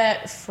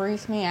that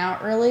freak me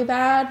out really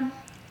bad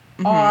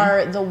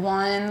are the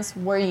ones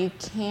where you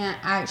can't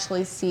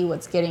actually see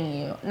what's getting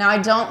you. Now, I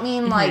don't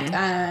mean like,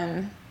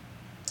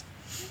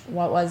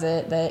 what was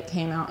it that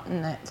came out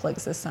on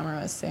Netflix this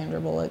summer with Sandra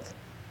Bullock?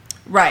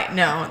 Right,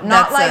 no.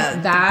 Not that's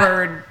like that. The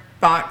Bird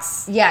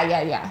Box.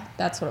 Yeah.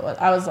 That's what it was.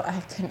 I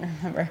couldn't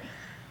remember.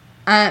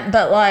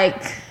 But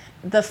like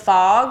The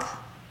Fog.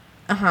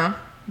 Uh-huh.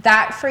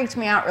 That freaked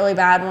me out really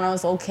bad when I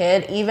was a little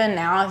kid. Even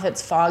now, if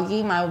it's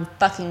foggy, my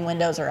fucking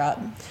windows are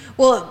up.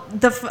 Well,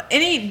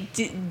 any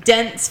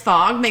dense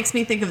fog makes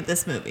me think of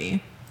this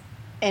movie.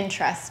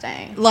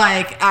 Interesting.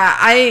 Like,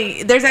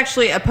 there's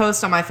actually a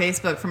post on my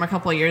Facebook from a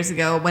couple of years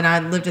ago when I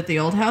lived at the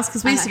old house,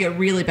 because we used to get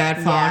really bad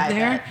fog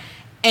there. Bet.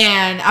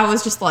 And I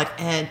was just like,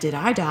 did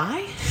I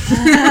die?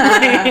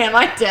 Am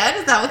I dead?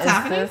 Is that what's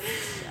happening?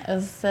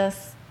 Is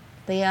this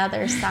the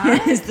other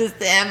side?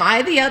 Am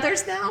I the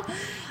others now?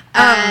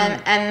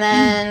 And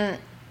then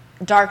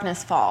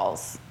Darkness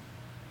Falls.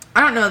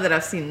 I don't know that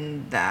I've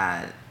seen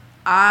that.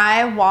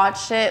 I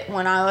watched it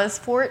when I was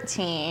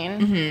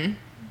 14.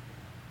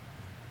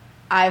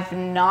 I've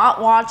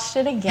not watched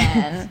it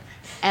again.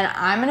 And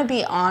I'm going to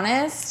be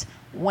honest,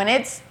 when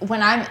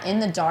I'm in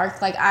the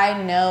dark, like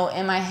I know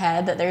in my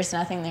head that there's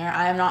nothing there.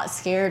 I am not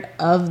scared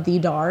of the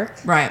dark.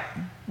 Right.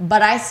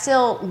 But I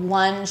still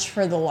lunge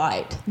for the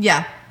light.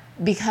 Yeah.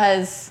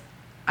 Because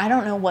I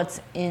don't know what's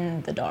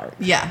in the dark.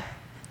 Yeah.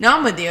 No,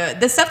 I'm with you.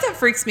 The stuff that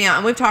freaks me out,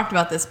 and we've talked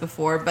about this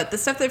before, but the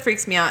stuff that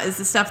freaks me out is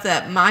the stuff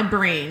that my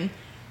brain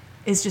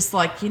is just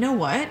like, you know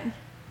what?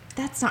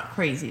 That's not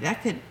crazy. I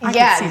could see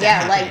that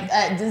happening.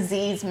 like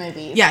disease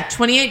movies. Yeah,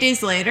 28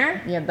 Days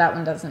Later. Yeah, that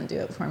one doesn't do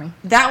it for me.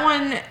 That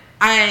one,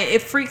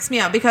 it freaks me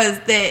out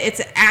because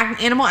it's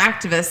animal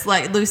activists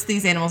like loose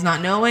these animals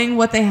not knowing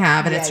what they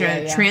have, and it's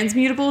a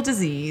transmutable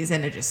disease,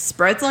 and it just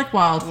spreads like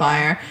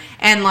wildfire. Yeah.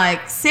 And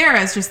like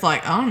Sarah's just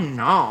like, oh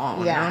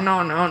no,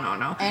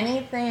 no.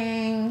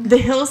 Anything. The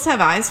Hills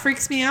Have Eyes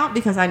freaks me out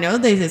because I know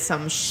they did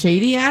some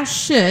shady ass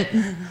shit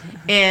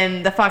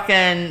in the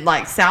fucking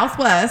like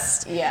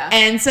Southwest. Yeah.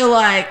 And so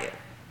like,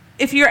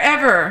 if you're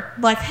ever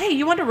like, hey,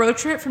 you want a road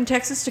trip from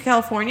Texas to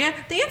California?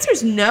 The answer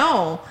is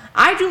no.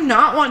 I do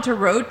not want to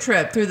road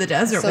trip through the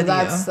desert with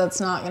you. So that's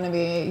not going to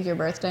be your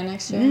birthday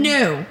next year?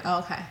 No. Oh,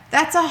 okay.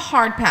 That's a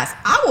hard pass.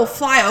 I will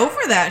fly over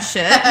that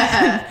shit.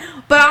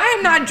 But I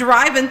am not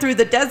driving through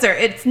the desert.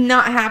 It's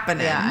not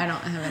happening. Yeah, I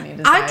don't have any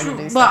desire to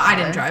do stuff. Well, I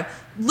didn't drive.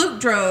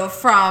 Luke drove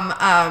from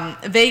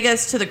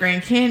Vegas to the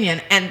Grand Canyon,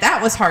 and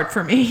that was hard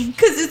for me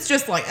because it's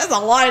just like, there's a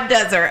lot of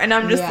desert, and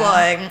I'm just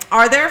like,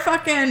 are there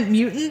fucking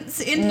mutants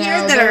in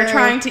here that are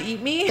trying to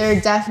eat me? There are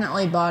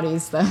definitely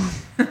bodies, though.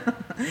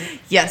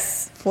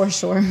 Yes. For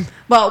sure.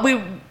 Well,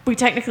 we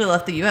technically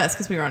left the U.S.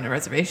 because we were on a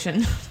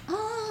reservation.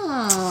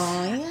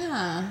 Oh,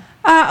 yeah.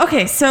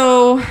 Okay,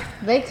 so...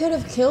 They could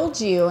have killed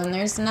you, and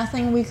there's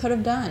nothing we could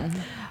have done.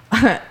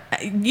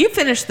 You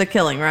finished The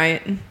Killing,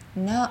 right?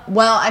 No.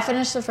 Well, I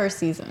finished the first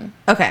season.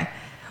 Okay.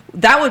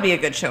 That would be a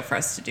good show for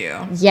us to do.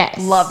 Yes.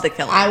 Love The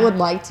Killing. I would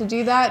like to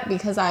do that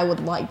because I would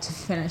like to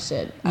finish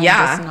it. I've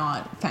just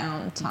not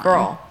found time.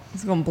 Girl,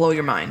 it's going to blow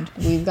your mind.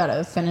 We've got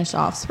to finish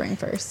Offspring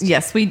first.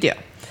 Yes, we do.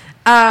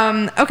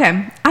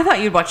 Okay. I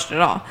thought you'd watched it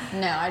all.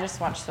 No, I just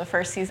watched the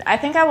first season. I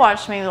think I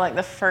watched maybe like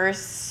the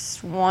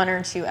first 1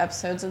 or 2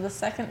 episodes of the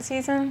second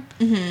season.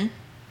 Mm-hmm.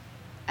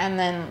 And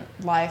then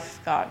life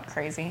got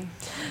crazy.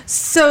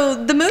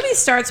 So the movie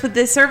starts with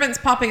the servants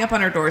popping up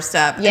on her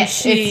doorstep.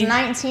 Yes, it's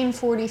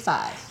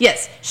 1945.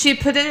 Yes, she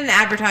put in an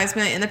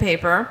advertisement in the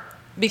paper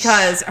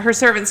because her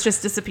servants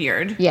just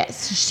disappeared.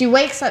 Yes, she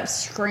wakes up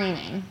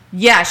screaming.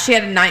 Yeah, she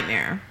had a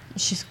nightmare.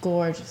 She's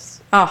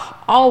gorgeous.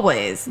 Oh,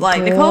 always.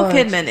 Like, Nicole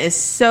Kidman is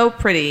so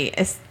pretty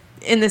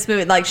in this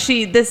movie. Like,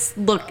 this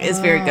look is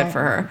very good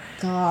for her.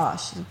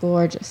 Gosh, she's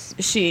gorgeous.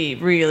 She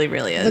really,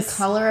 really is. The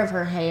color of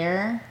her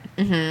hair.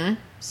 Mm-hmm.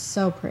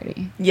 So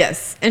pretty.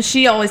 Yes. And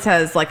she always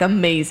has, like,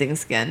 amazing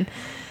skin.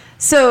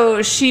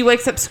 So she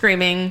wakes up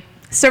screaming.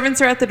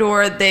 Servants are at the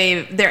door.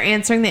 They're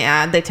answering the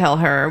ad. They tell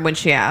her when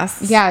she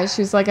asks. Yeah,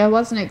 she's like, I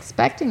wasn't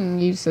expecting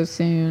you so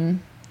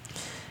soon.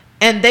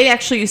 And they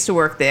actually used to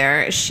work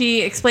there.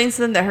 She explains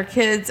to them that her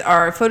kids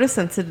are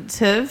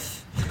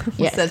photosensitive.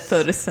 Yes. Said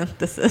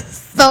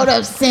photosynthesis.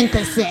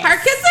 Photosynthesis. Her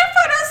kids are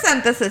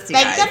photosynthesis, you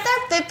guys. They get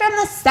their food from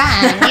the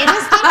sun. You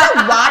just need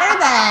to water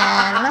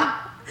them.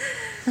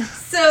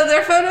 So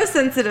they're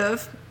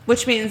photosensitive,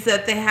 which means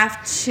that they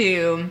have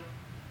to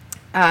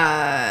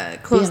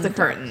close the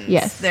curtains.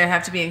 Yes. They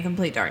have to be in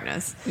complete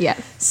darkness.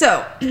 Yes.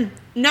 So,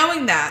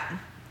 knowing that,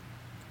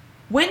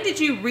 when did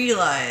you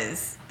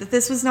realize that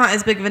this was not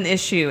as big of an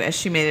issue as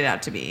she made it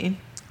out to be?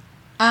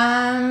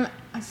 I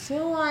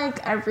feel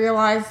like I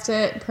realized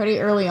it pretty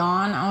early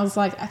on. I was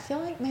like, I feel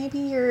like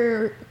maybe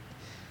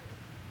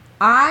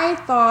I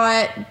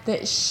thought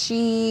that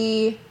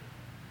she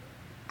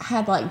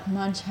had like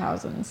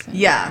Munchausen syndrome.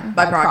 Yeah,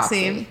 by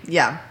proxy.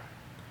 Yeah.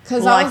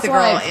 Because like the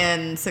girl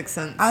in Sixth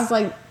Sense. I was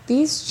like,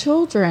 these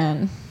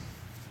children,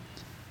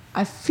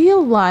 I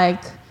feel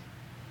like,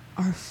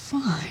 are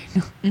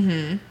fine.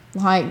 Mm-hmm.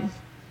 Like,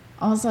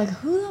 I was like,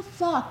 who the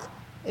fuck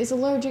is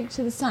allergic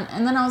to the sun?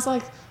 And then I was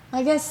like,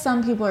 I guess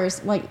some people are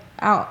like,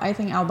 I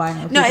think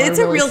albino people are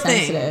really real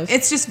sensitive. Thing.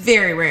 It's just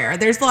very rare.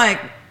 There's like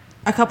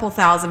a couple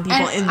thousand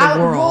people in the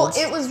world. Well,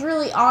 it was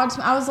really odd to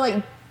me. I was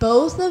like,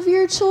 both of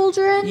your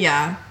children?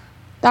 Yeah.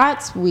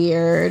 That's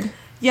weird.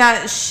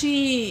 Yeah,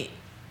 I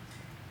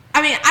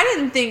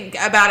didn't think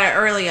about it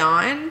early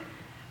on.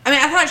 I mean,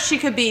 I thought she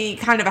could be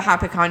kind of a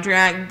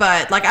hypochondriac,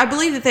 but like I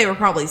believe that they were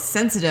probably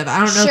sensitive.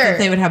 I don't know if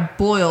they would have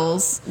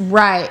boils.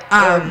 Right.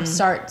 Or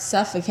start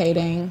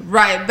suffocating.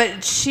 Right,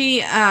 but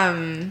she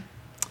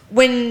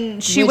when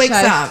she wakes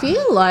up, I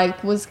feel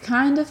like was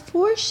kind of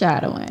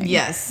foreshadowing.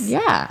 Yes.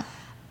 Yeah.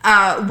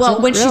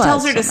 When she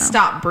tells her to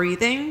stop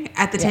breathing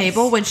at the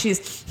table when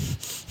she's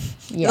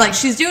like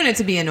she's doing it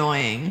to be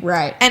annoying.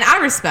 Right. And I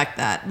respect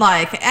that.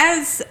 Like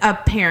as a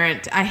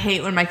parent, I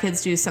hate when my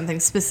kids do something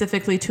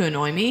specifically to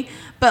annoy me,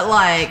 but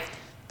like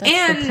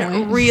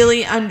Anne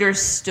really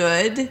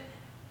understood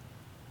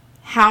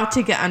how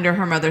to get under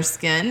her mother's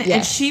skin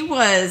and she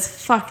was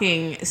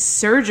fucking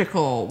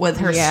surgical with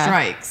her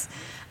strikes.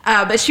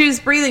 But she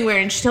was breathing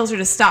weird and she tells her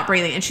to stop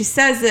breathing and she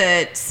says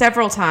it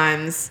several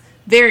times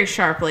very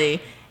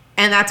sharply.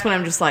 And that's when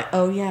I'm just like,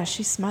 oh, yeah,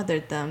 she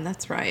smothered them.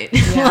 That's right.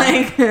 Yeah.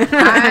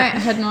 I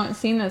had not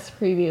seen this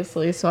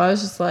previously, so I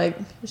was just like,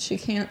 she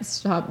can't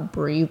stop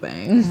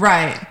breathing.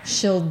 Right.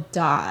 She'll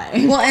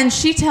die. Well, and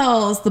she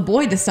tells the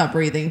boy to stop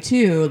breathing,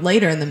 too,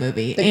 later in the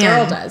movie. The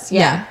girl does,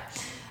 yeah.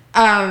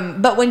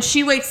 But when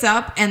she wakes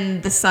up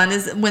and the sun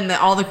is, when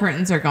all the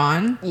curtains are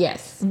gone.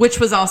 Yes. Which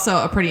was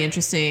also a pretty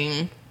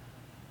interesting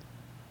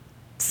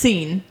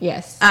scene.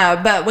 Yes.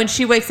 But when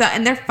she wakes up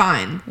and they're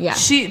fine. Yeah.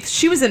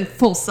 She was in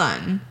full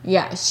sun.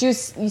 Yeah. She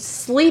was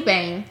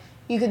sleeping.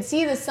 You could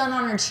see the sun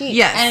on her cheek.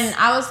 Yes. And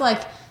I was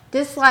like,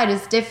 this light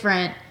is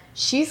different.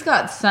 She's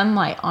got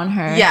sunlight on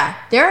her. Yeah.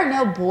 There are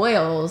no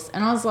boils.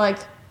 And I was like,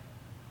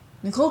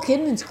 Nicole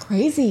Kidman's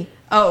crazy.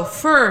 Oh,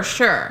 for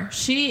sure.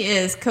 She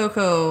is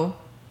cuckoo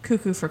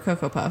for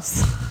Cocoa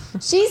Puffs.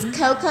 She's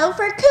Coco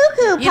for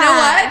Cuckoo Puffs. You know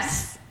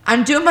what?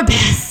 I'm doing my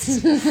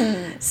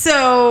best.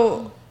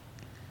 So...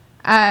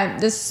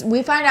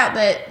 we find out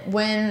that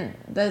when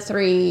the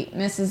three,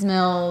 Mrs.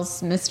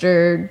 Mills,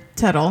 Mr.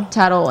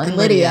 Tuttle, and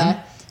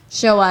Lydia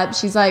show up,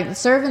 she's like, the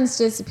servants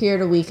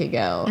disappeared a week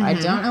ago. I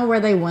don't know where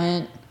they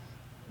went.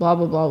 Blah,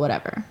 blah, blah,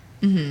 whatever.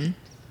 Mm-hmm.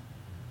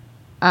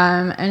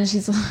 And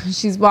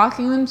she's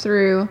walking them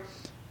through,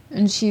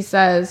 and she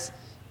says,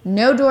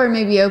 no door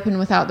may be open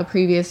without the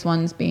previous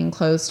ones being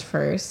closed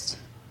first.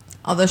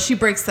 Although she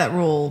breaks that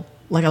rule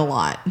like a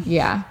lot.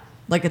 Yeah.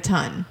 Like a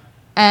ton.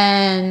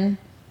 And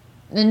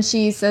then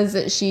she says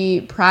that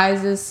she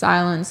prizes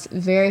silence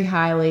very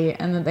highly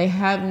and that they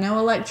have no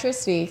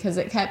electricity because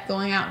it kept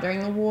going out during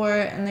the war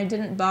and they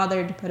didn't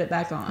bother to put it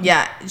back on.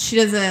 Yeah, she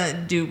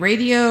doesn't do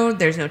radio.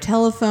 There's no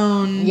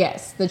telephone.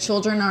 Yes, the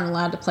children aren't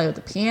allowed to play with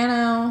the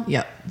piano.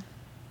 Yep.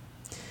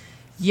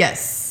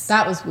 Yes.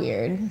 That was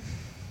weird.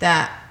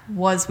 That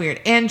was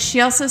weird. And she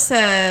also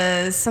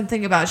says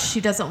something about she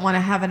doesn't want to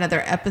have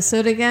another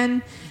episode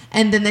again.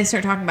 And then they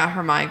start talking about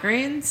her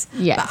migraines.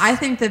 Yes. But I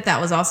think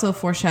that was also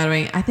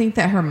foreshadowing. I think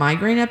that her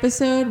migraine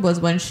episode was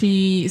when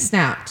she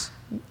snapped.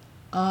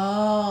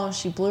 Oh,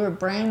 she blew her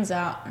brains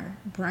out. Her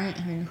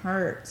brain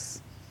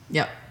hurts.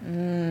 Yep.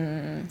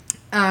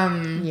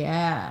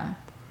 Yeah.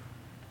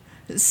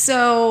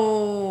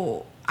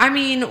 So, I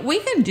mean, we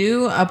can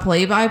do a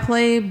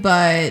play-by-play,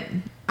 but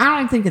I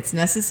don't think it's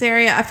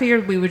necessary. I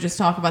figured we would just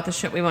talk about the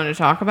shit we want to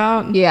talk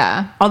about.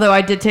 Yeah. Although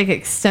I did take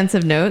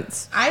extensive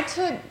notes. I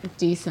took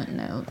decent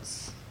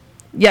notes.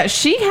 Yeah,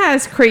 she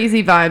has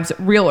crazy vibes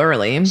real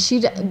early.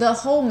 The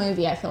whole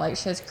movie, I feel like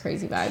she has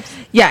crazy vibes.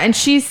 Yeah, and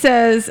she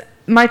says,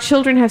 my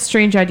children have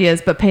strange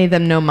ideas, but pay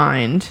them no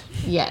mind.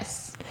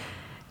 Yes.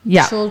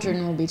 Yeah.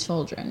 Children will be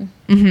children.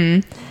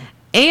 Mm-hmm.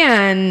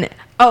 And,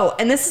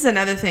 and this is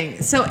another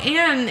thing. So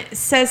Anne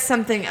says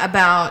something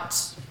about...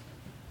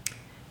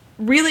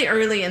 Really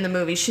early in the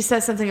movie, she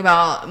says something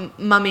about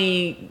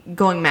Mummy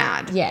going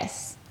mad.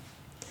 Yes.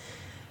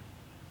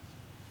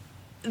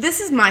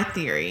 This is my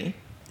theory.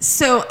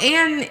 So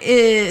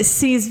Anne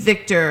sees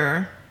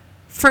Victor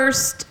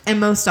first and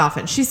most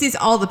often. She sees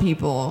all the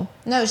people.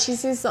 No, she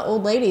sees the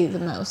old lady the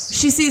most.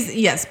 She sees,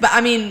 yes, but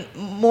I mean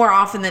more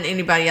often than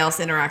anybody else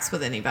interacts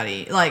with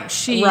anybody. Like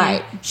she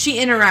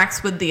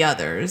interacts with the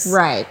others.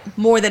 Right.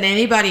 More than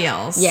anybody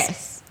else.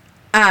 Yes.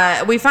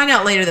 We find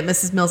out later that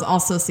Mrs. Mills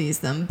also sees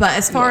them. But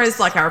as far as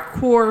like our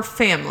core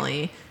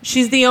family,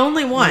 she's the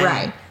only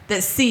one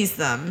that sees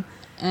them.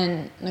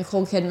 And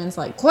Nicole Kidman's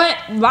like, quit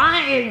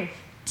lying.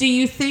 Do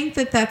you think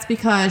that that's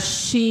because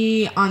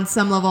she, on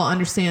some level,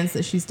 understands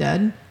that she's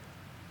dead?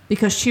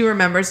 Because she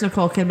remembers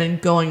Nicole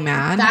Kidman going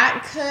mad?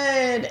 That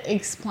could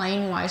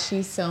explain why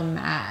she's so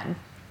mad.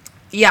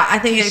 Yeah, I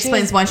think it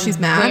explains why she's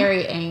mad.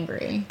 Very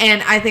angry.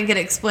 And I think it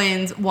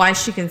explains why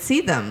she can see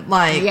them.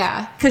 Like,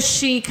 yeah. Because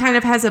she kind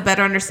of has a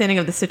better understanding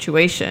of the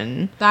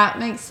situation. That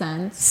makes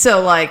sense.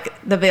 So, like,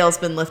 the veil's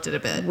been lifted a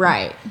bit.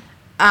 Right.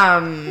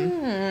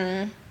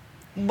 I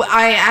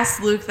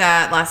asked Luke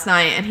that last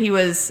night, and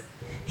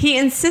he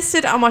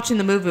insisted on watching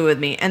the movie with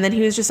me, and then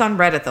he was just on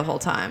Reddit the whole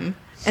time.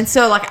 And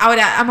so, like,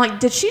 I'm like,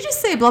 did she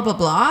just say blah, blah,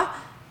 blah?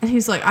 And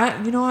he's like,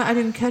 you know what? I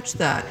didn't catch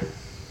that.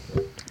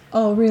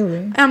 Oh, really?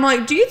 And I'm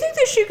like, do you think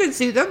that she could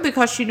see them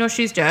because she knows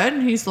she's dead?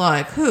 And he's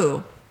like,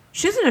 who?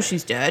 She doesn't know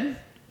she's dead.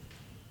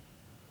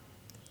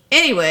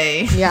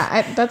 Anyway.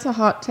 Yeah, that's a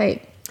hot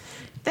take.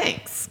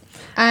 Thanks.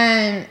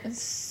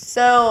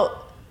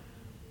 So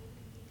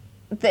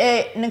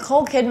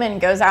Nicole Kidman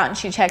goes out and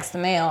she checks the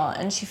mail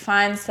and she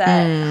finds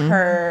that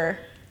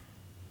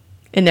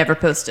it never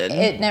posted.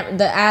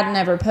 The ad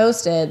never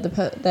posted.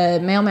 The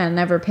mailman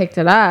never picked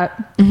it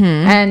up. Mm-hmm.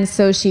 And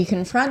so she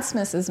confronts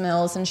Mrs.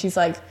 Mills and she's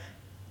like,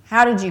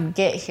 how did you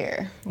get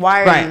here?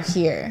 Why are you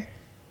here?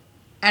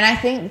 And I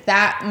think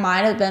that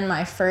might have been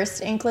my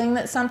first inkling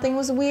that something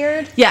was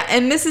weird. Yeah,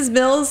 and Mrs.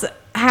 Mills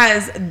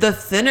has the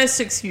thinnest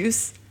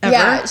excuse ever.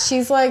 Yeah,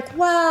 she's like,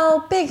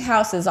 well, big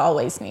houses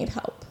always need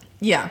help.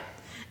 Yeah.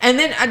 And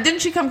then didn't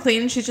she come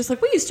clean? She's just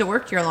like, we used to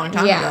work here a long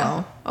time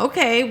ago.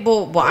 Okay,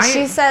 well, why?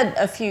 She said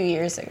a few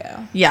years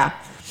ago. Yeah.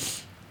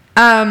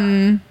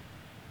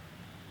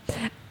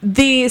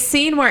 The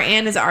scene where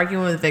Anne is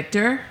arguing with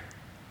Victor.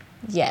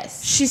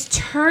 Yes. She's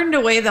turned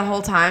away the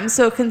whole time,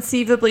 so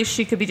conceivably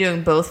she could be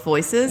doing both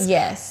voices.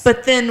 Yes.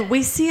 But then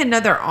we see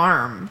another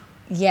arm.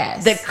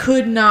 Yes. That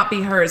could not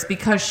be hers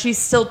because she's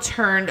still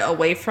turned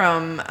away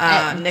from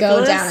Nicholas.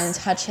 Go down and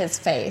touch his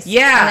face.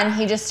 Yeah. And then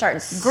he just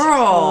starts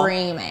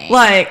screaming.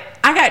 Like,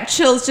 I got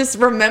chills just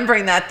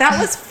remembering that. That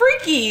was freaky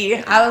freaky.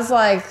 I was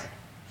like,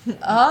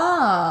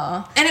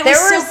 oh. And it there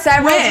was were so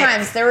several quick.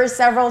 times. There were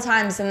several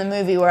times in the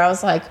movie where I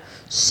was like,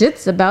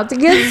 shit's about to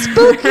get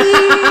spooky.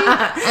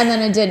 And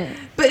then it didn't.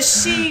 But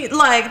she,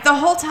 like, the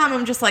whole time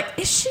I'm just like,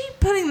 is she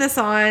putting this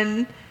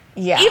on?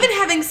 Yeah. Even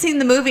having seen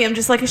the movie, I'm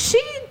just like, is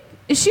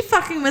she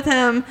fucking with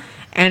him?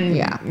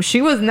 And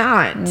she was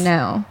not.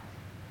 No.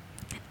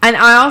 And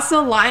I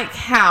also like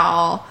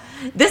how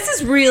this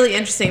is really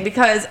interesting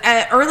because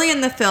early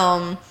in the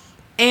film,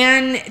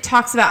 Anne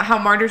talks about how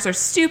martyrs are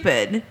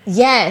stupid.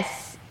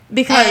 Yes.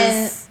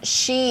 Because and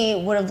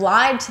she would have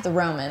lied to the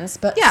Romans,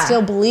 but Yeah.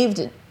 still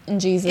believed in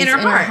Jesus in her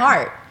her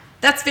heart.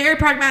 That's very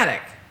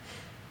pragmatic.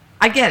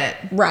 I get it.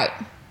 Right.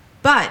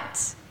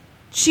 But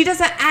she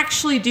doesn't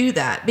actually do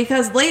that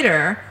because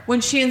later,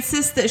 when she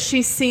insists that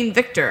she's seen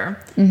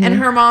Victor, and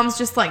her mom's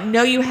just like,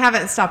 no, you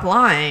haven't, stop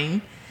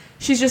lying.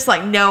 She's just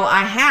like, no,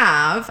 I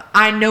have.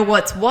 I know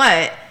what's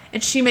what.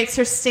 And she makes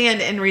her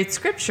stand and read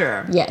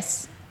scripture.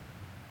 Yes.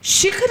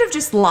 She could have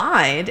just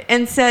lied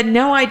and said,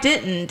 no, I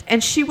didn't.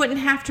 And she wouldn't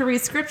have to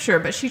read scripture,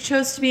 but she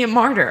chose to be a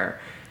martyr.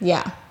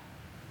 Yeah.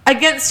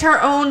 Against her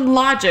own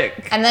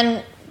logic. And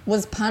then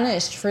was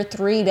punished for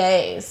 3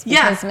 days.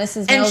 Yeah. Because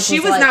Mrs. Mills and she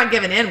was like, not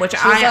given in, which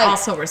I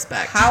also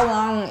respect. How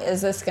long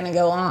is this going to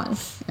go on?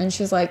 And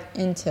she's like,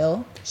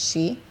 until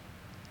she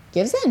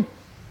gives in.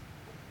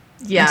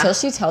 Yeah. Until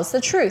she tells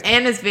the truth.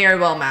 Anne is very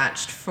well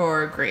matched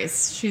for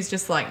Grace. She's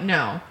just like,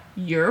 no,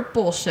 you're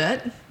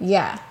bullshit.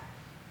 Yeah.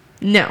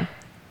 No.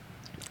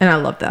 And I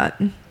love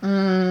that.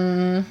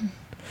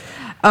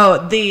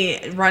 Oh,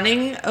 the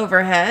running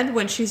overhead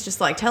when she's just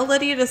like, tell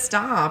Lydia to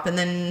stop. And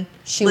then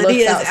She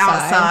Lydia's looks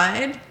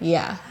outside.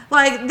 Yeah.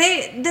 Like,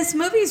 this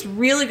movie's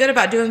really good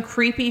about doing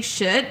creepy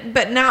shit,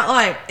 but not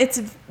like, it's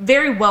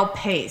very well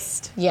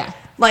paced. Yeah.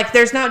 Like,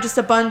 there's not just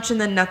a bunch and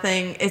then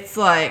nothing. It's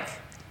like,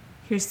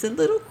 here's the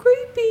little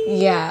creepy.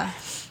 Yeah.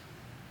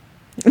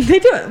 They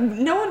do it.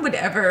 No one would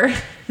ever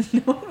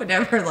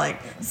like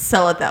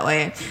sell it that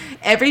way.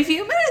 Every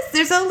few minutes,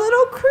 there's a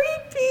little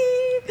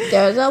creepy.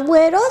 There's a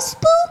little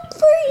spook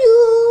for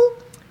you.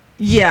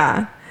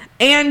 Yeah.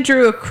 Anne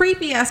drew a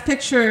creepy ass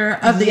picture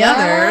of the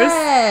others.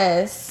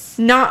 Yes.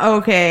 Not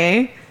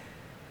okay.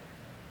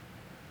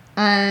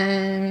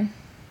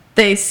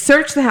 They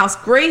search the house.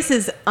 Grace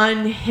is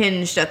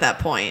unhinged at that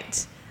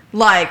point.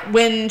 Like,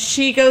 when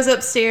she goes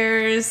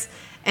upstairs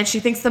and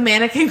she thinks the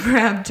mannequin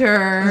grabbed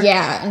her.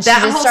 Yeah, and she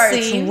that just whole starts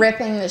scene,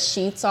 ripping the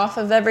sheets off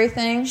of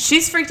everything.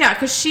 she's freaked out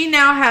because she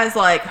now has,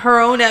 like, her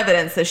own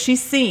evidence that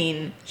she's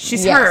seen.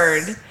 She's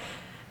heard.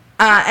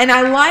 And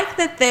I like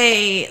that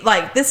they,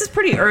 like, this is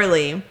pretty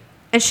early.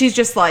 And she's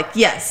just like,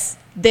 yes,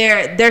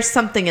 there's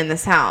something in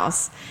this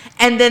house.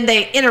 And then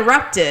they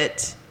interrupt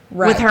it.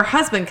 Right. With her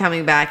husband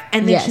coming back.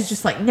 And then Yes. she's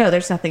just like, no,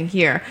 there's nothing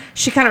here.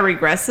 She kind of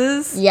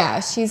regresses. Yeah,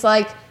 she's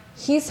like,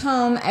 he's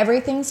home,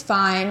 everything's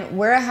fine,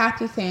 we're a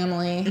happy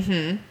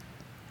family.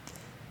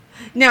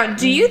 Now,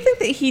 do you think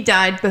that he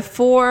died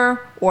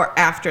before or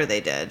after they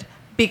did?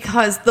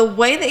 Because the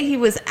way that he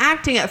was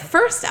acting at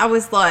first, I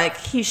was like,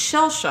 he's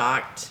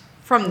shell-shocked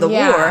from the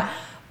war.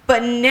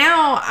 But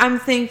now I'm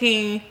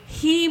thinking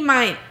he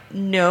might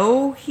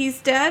know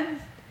he's dead.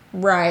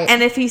 Right.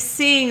 And if he's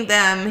seeing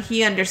them,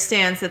 he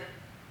understands that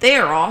they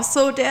are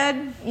also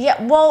dead.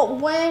 Yeah, well,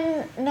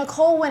 when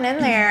Nicole went in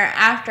there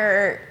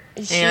after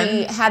she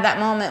Anne? had that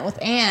moment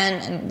with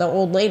Anne and the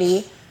old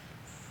lady,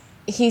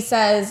 he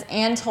says,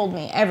 Anne told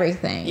me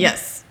everything.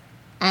 Yes.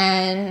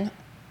 And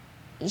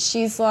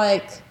she's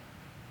like,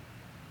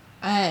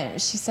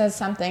 she says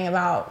something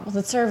about, well,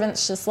 the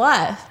servants just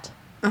left.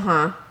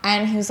 Uh-huh.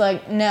 And he's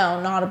like, no,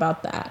 not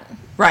about that.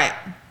 Right.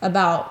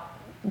 About,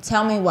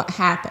 tell me what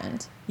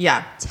happened.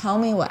 Yeah. Tell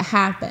me what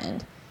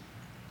happened.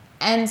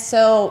 And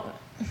so,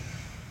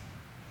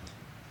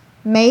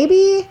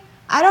 maybe,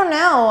 I don't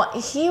know,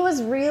 he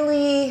was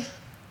really...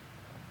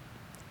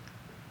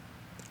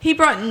 He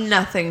brought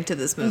nothing to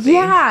this movie.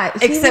 Yeah.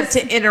 Except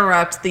to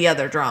interrupt the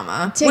other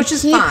drama, to which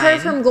is keep fine. her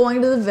from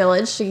going to the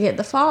village to get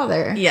the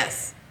father.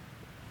 Yes.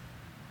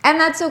 And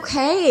that's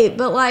okay,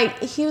 but, like,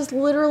 he was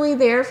literally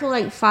there for,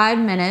 like, 5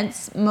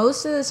 minutes.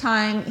 Most of the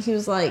time, he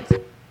was, like,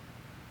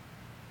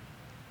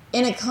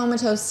 in a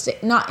comatose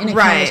state. Not in a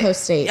comatose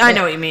state. I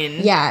know what you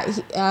mean. Yeah.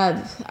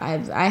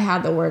 I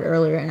had the word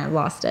earlier and I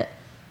lost it.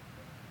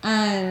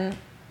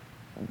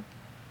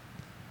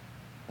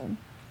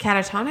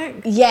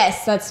 Catatonic?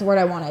 Yes, that's the word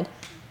I wanted.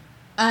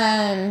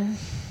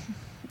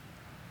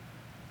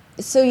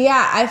 So,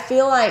 yeah, I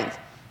feel like,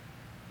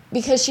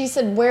 because she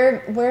said,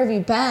 where have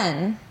you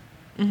been?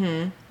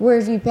 Mm-hmm. Where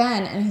have you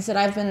been? And he said,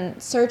 I've been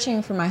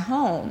searching for my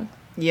home.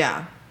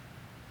 Yeah.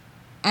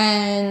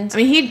 And I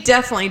mean, he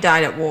definitely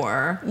died at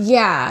war.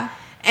 yeah.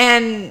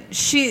 And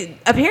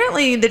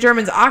apparently the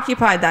Germans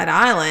occupied that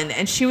island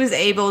and she was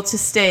able to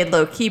stay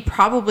low key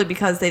probably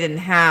because they didn't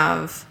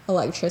have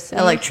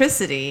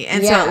Electricity.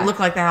 And so it looked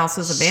like the house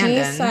was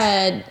abandoned. She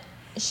said...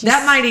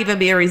 that might even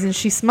be a reason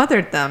she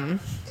smothered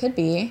them. Could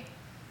be.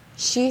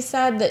 She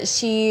said that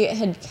she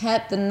had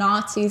kept the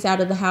Nazis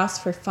out of the house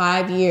for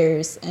 5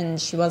 years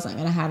and she wasn't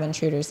going to have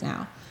intruders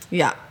now.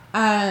 Yeah.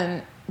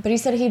 but he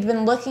said he'd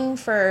been looking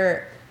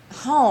for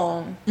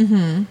home.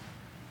 Mm-hmm.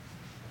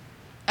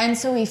 And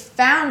so he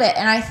found it,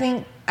 and I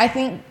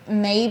think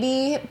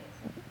maybe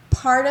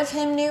part of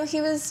him knew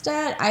he was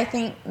dead. I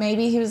think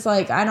maybe he was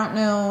like, I don't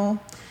know.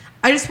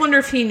 I just wonder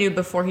if he knew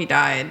before he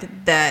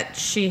died that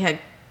she had...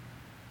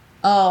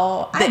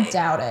 Oh, I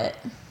doubt it.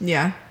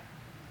 Yeah.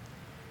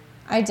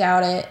 I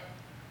doubt it.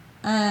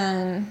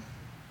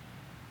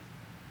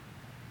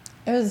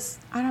 It was,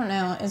 I don't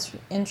know, it's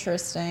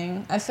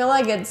interesting. I feel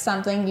like it's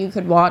something you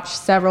could watch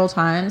several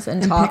times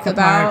and talk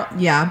about.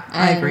 Yeah,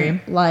 I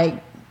agree.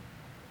 Like,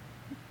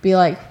 be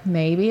like,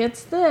 maybe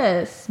it's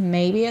this,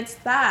 maybe it's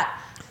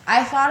that.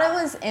 I thought it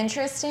was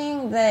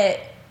interesting that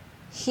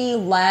he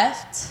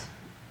left,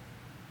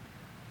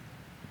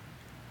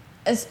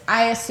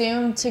 I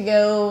assume, to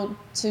go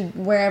to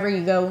wherever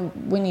you go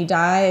when you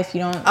die if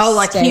you don't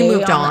like stay he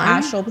moved on the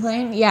astral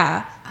plane.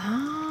 Yeah.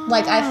 Oh.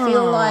 Like, I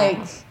feel like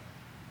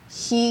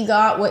he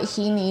got what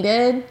he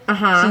needed.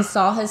 Uh-huh. He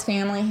saw his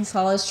family, he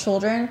saw his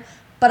children,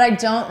 but I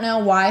don't know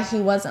why he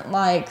wasn't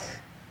like,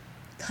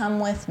 come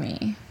with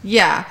me.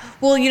 Yeah.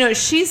 Well, you know,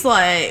 she's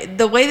like,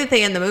 the way that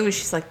they end the movie,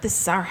 she's like, this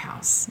is our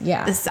house.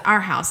 Yeah. This is our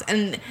house.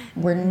 And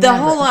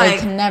they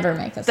can never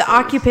make us the leave.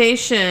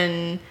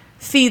 Occupation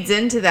feeds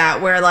into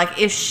that, where like,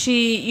 if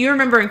you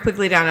remember in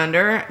Quigley Down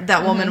Under,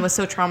 that woman was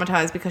so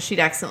traumatized because she'd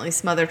accidentally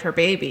smothered her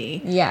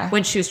baby. Yeah.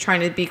 When she was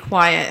trying to be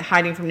quiet,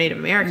 hiding from Native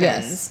Americans.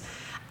 Yes.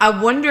 I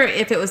wonder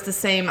if it was the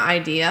same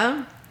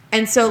idea.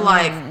 And so,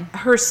 like,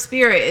 her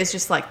spirit is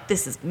just like,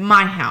 this is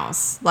my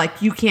house.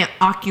 Like, you can't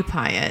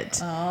occupy it.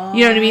 Oh.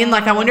 You know what I mean?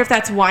 Like, I wonder if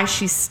that's why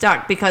she's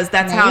stuck, because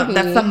that's Maybe.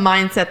 that's the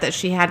mindset that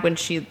she had when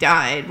she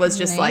died, was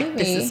just like,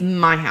 this is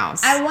my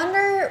house. I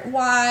wonder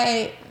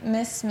why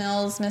Miss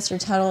Mills, Mr.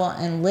 Tuttle,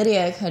 and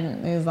Lydia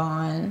couldn't move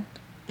on.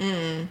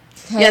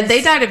 Yeah,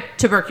 they died of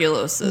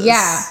tuberculosis.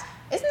 Yeah.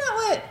 Isn't that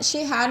what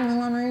she had in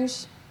Moulin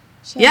Rouge?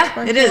 She had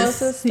Yeah, it is.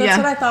 tuberculosis? That's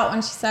what I thought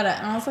when she said it.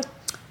 And I was like,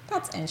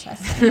 that's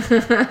interesting.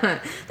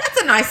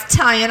 That's a nice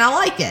tie-in. I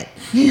like it.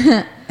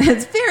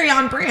 It's very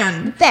on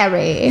brand.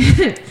 Very.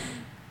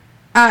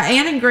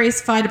 Anne and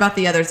Grace fight about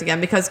the others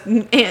again, because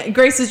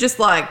Grace is just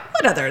like,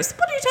 what others?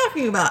 What are you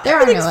talking about? There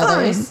are no Everything's fine.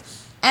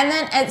 others. And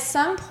then at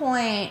some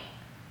point,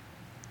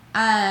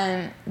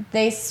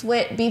 they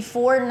switch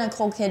before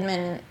Nicole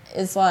Kidman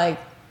is like,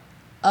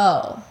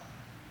 oh.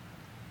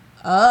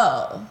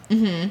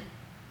 Mm-hmm.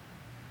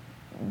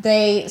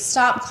 They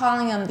stop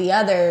calling them the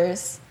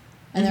others,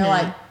 and they're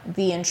like,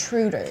 the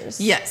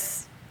intruders.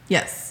 Yes.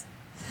 Yes.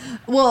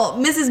 Well,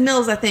 Mrs.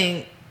 Mills, I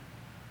think,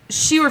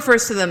 she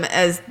refers to them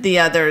as the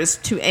others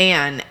to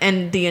Anne,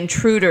 and the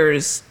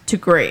intruders to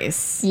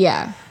Grace.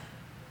 Yeah.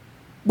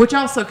 Which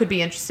also could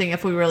be interesting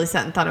if we really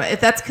sat and thought about it.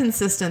 If that's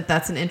consistent,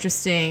 that's an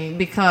interesting,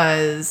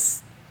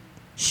 because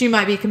she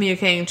might be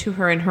communicating to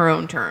her in her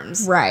own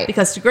terms. Right.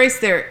 Because to Grace,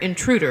 they're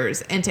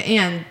intruders, and to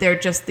Anne, they're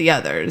just the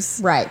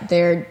others. Right.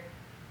 They're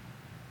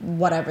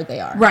whatever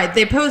they are. Right.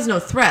 They pose no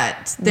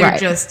threat. They're Right.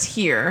 just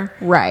here.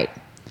 Right.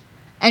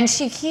 And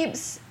she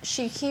keeps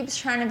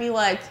trying to be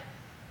like,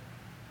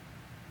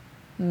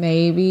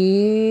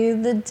 maybe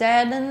the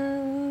dead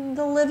and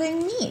the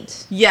living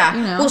meet. Yeah.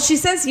 You know? Well, she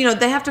says,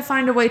 they have to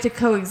find a way to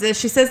coexist.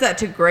 She says that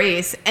to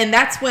Grace. And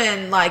that's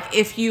when, like,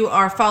 if you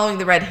are following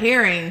the red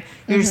herring,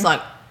 you're just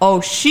like, oh,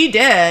 she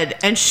did.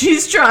 And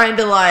she's trying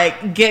to,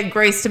 like, get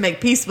Grace to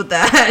make peace with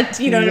that.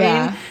 You know what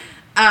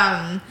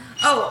I mean?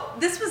 Oh,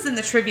 this was in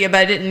the trivia, but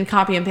I didn't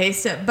copy and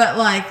paste it. But,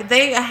 like,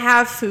 they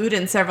have food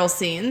in several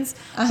scenes.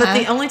 But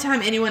the only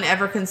time anyone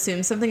ever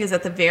consumes something is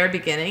at the very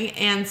beginning.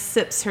 Anne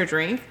sips her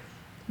drink.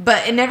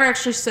 But it never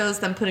actually shows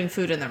them putting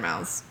food in their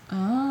mouths.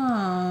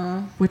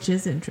 Oh. Which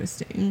is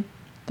interesting.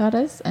 That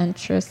is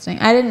interesting.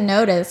 I didn't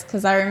notice,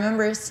 because I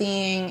remember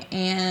seeing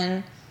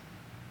Anne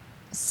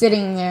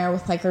sitting there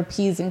with, like, her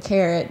peas and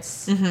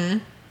carrots. Mm-hmm.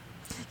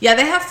 Yeah,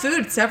 they have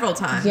food several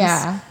times.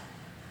 Yeah.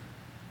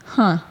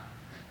 Huh.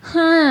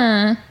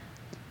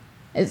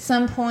 At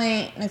some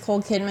point,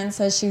 Nicole Kidman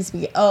says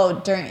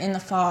in the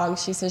fog,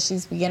 she says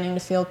she's beginning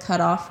to feel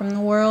cut off from the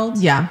world.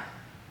 Yeah.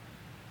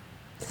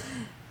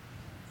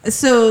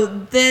 So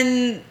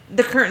then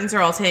the curtains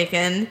are all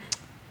taken.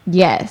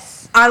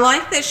 Yes. I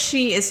like that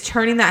she is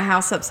turning that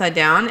house upside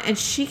down, and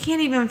she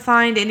can't even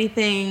find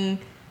anything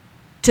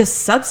to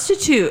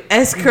substitute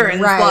as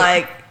curtains.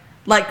 Right.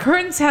 Like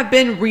curtains have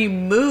been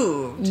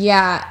removed.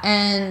 Yeah,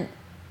 and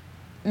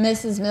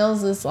Mrs.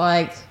 Mills is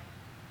like,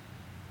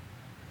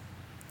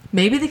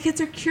 maybe the kids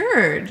are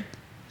cured.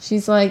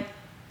 she's like,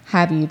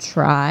 have you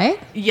tried?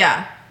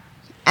 Yeah.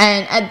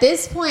 And at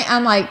this point,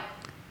 I'm like,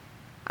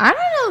 I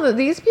don't know that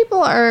these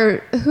people are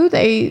who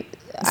they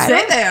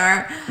say they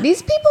are.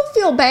 These people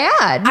feel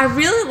bad. I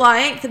really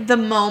like the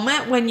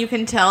moment when you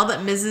can tell that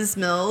Mrs.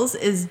 Mills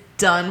is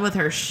done with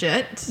her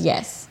shit.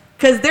 Yes.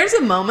 Because there's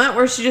a moment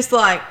where she's just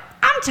like,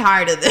 I'm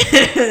tired of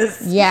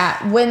this.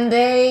 Yeah. When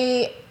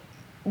they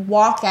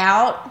walk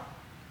out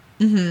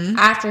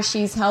after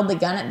she's held the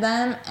gun at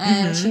them,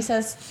 and she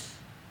says,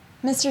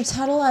 Mr.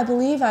 Tuttle, I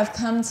believe I've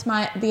come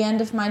to the end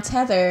of my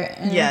tether.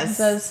 And Yes. he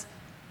says,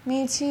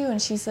 me too.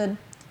 And she said,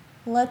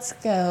 let's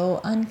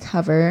go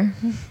uncover.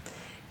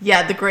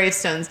 Yeah, the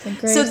gravestones.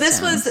 So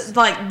this was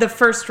like the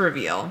first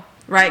reveal,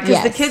 right?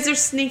 Because the kids are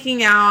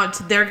sneaking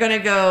out. They're going to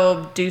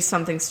go do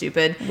something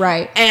stupid.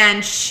 Right.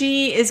 And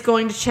she is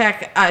going to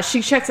check.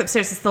 She checks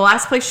upstairs. It's the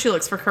last place she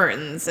looks for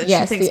curtains. And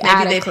she thinks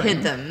maybe they've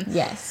hid them.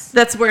 Yes.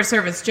 That's where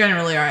servants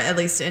generally are, at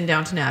least in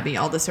Downton Abbey.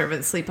 All the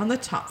servants sleep on the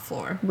top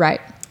floor. Right.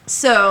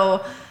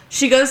 So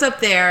she goes up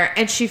there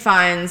and she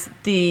finds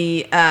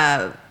the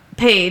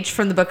page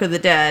from the Book of the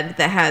Dead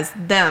that has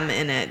them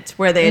in it,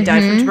 where they had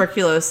died from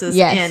tuberculosis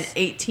in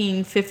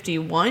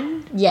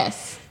 1851.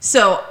 Yes.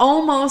 So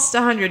almost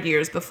 100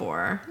 years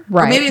before.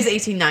 Right. Or maybe it was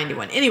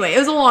 1891. Anyway, it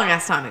was a long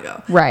ass time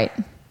ago. Right.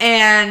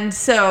 And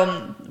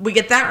so we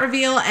get that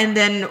reveal, and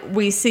then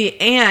we see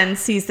Anne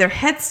sees their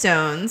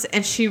headstones,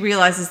 and she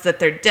realizes that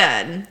they're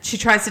dead. She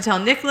tries to tell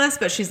Nicholas,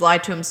 but she's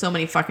lied to him so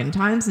many fucking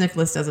times.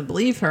 Nicholas doesn't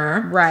believe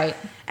her. Right.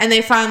 And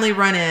they finally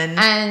run in.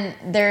 And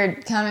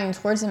they're coming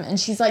towards him, and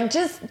she's like,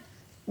 just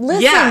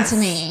listen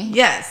to me.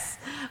 Yes.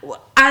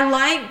 I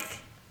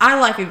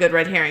like a good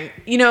red herring.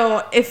 You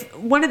know, if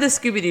one of the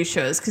Scooby-Doo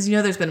shows, because you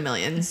know there's been a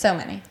million. So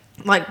many.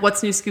 Like,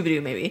 What's New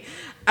Scooby-Doo, maybe.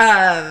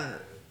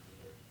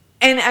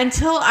 And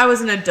until I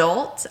was an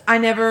adult, I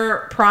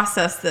never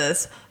processed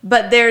this.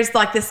 But there's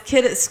like this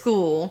kid at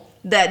school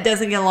that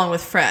doesn't get along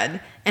with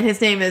Fred. And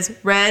his name is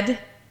Red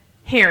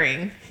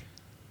Herring.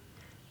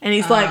 And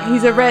he's like,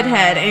 he's a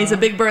redhead and he's a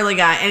big burly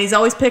guy. And he's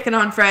always picking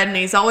on Fred and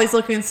he's always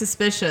looking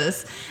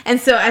suspicious. And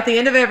so at the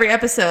end of every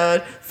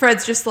episode,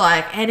 Fred's just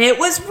like, and it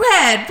was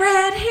Red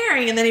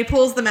Herring. And then he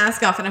pulls the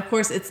mask off. And of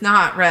course, it's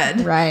not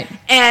Red. Right.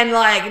 And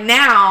like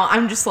now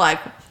I'm just like,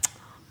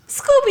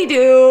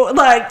 Scooby-Doo,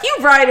 like, you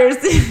writers.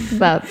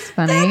 That's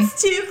funny.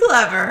 That's too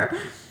clever.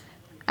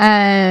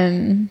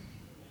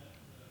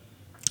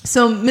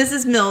 So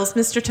Mrs. Mills,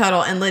 Mr.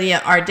 Tuttle, and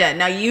Lydia are dead.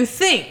 Now you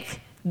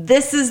think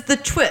this is the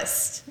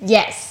twist.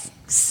 Yes.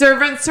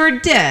 Servants are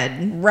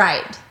dead.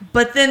 Right.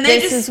 But then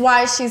this is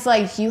why she's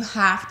like, you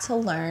have to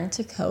learn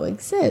to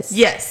coexist.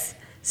 Yes.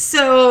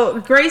 So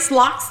Grace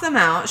locks them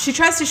out. She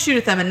tries to shoot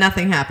at them and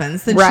nothing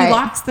happens. Then she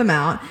locks them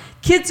out.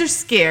 Kids are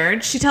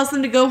scared. She tells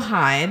them to go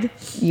hide.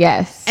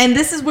 Yes. And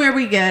this is where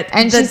we get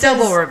the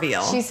double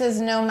reveal. She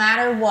says, no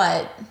matter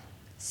what,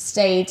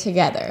 stay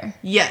together.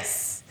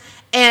 Yes.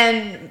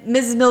 And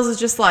Mrs. Mills is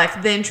just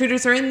like, the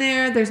intruders are in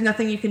there. There's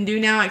nothing you can do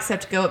now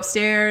except go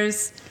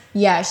upstairs.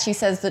 Yeah, she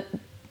says that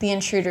the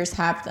intruders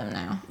have them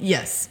now.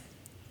 Yes.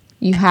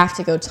 You have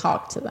to go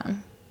talk to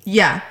them.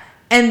 Yeah.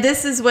 And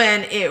this is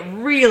when it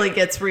really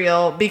gets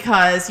real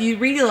because you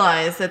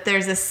realize that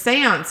there's a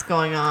seance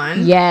going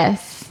on.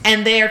 Yes.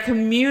 And they are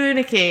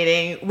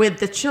communicating with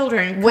the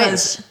children.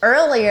 Which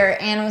earlier,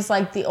 Anne was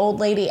like, the old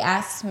lady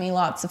asked me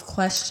lots of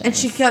questions. And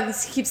she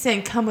keeps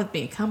saying, come with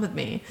me, come with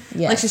me.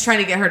 Yes. Like she's trying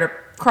to get her to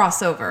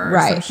cross over or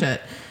some shit.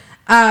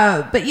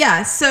 But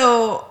yeah,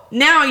 so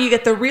now you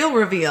get the real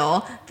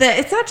reveal that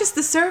it's not just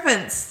the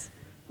servants.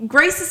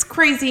 Grace's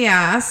crazy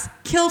ass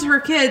killed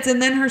her kids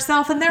and then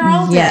herself, and they're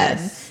all dead.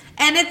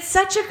 And it's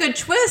such a good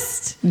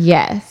twist.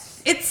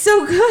 Yes. It's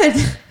so good.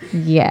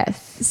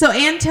 Yes. So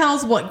Anne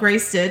tells what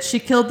Grace did. She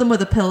killed them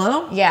with a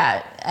pillow.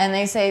 Yeah, and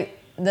they say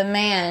the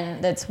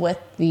man that's with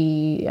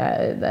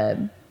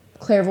the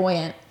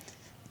clairvoyant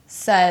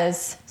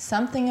says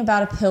something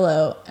about a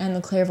pillow, and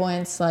the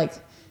clairvoyant's like,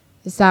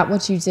 is that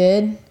what you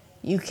did?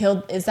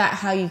 Is that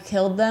how you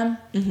killed them?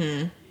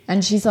 Mm-hmm.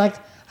 And she's like,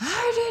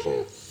 I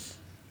didn't.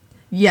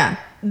 Yeah.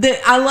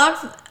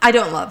 I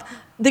don't love.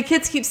 The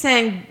kids keep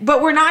saying,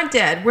 but we're not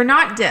dead. We're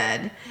not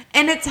dead.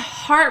 And it's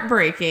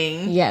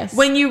heartbreaking. Yes.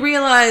 When you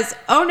realize,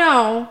 oh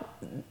no,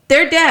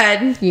 they're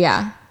dead.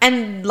 Yeah.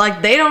 And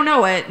like, they don't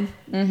know it.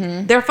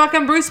 Mm-hmm. They're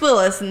fucking Bruce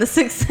Willis in The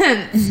Sixth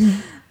Sense. Mm-hmm.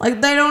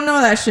 Like, they don't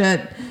know that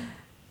shit.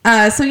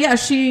 So yeah,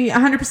 she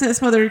 100%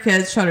 smothered her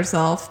kids, shot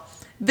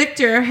herself.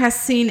 Victor has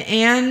seen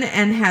Anne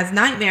and has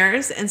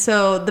nightmares. And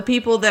so the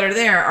people that are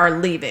there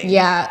are leaving.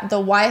 Yeah. The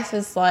wife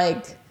is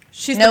like,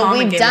 we've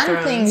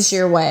done things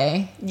your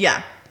way.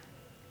 Yeah.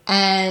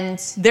 And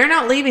they're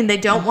not leaving. They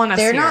don't want us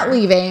here. They're not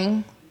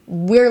leaving.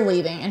 We're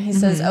leaving. And he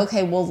says,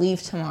 okay, we'll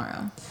leave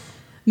tomorrow.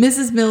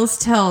 Mrs. Mills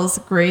tells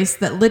Grace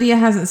that Lydia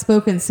hasn't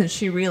spoken since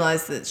she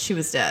realized that she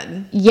was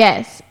dead.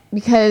 Yes,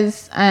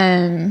 because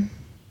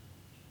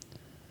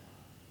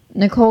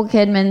Nicole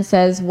Kidman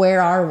says,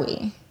 where are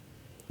we?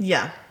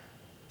 Yeah.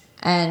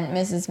 And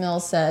Mrs.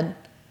 Mills said,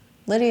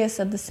 Lydia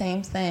said the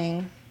same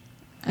thing.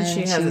 And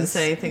she hasn't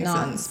said anything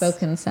not since.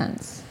 Spoken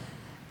since.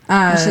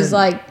 And she's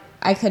like,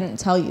 I couldn't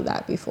tell you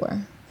that before.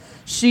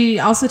 She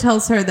also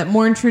tells her that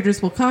more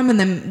intruders will come, and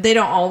then they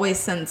don't always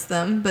sense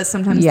them, but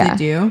sometimes they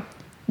do.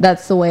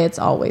 That's the way it's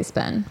always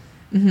been.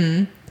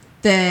 Mm-hmm.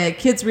 The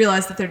kids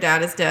realize that their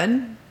dad is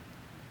dead.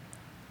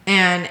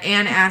 And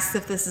Anne asks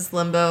if this is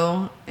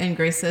limbo, and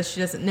Grace says she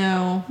doesn't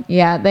know.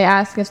 Yeah, they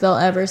ask if they'll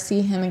ever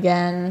see him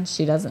again.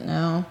 She doesn't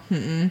know.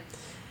 Mm-mm.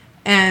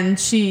 And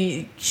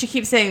she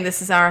keeps saying,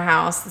 this is our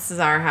house, this is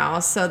our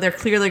house. So they're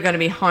clearly going to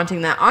be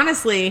haunting that.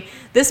 Honestly,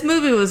 this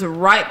movie was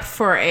ripe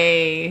for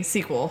a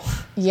sequel.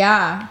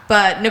 Yeah.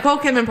 But Nicole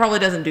Kidman probably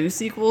doesn't do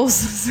sequels,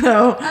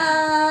 so...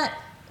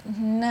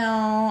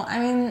 No, I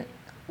mean,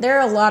 there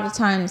are a lot of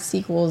times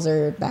sequels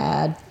are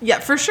bad. Yeah,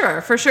 for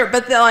sure.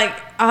 But they're like,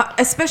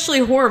 especially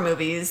horror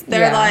movies,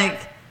 they're like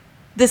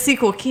the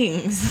sequel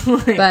kings.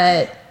 Like,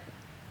 but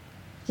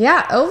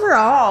yeah,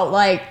 overall,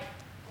 like,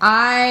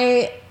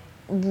 I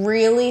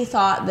really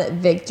thought that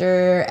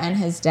Victor and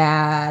his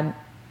dad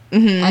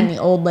and the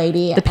old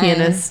lady, the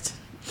pianist,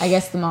 I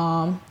guess the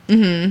mom,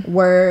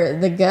 were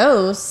the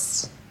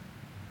ghosts.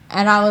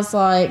 And I was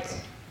like,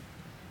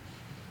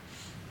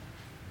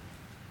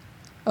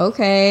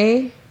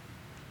 okay.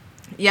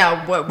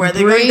 Yeah, where are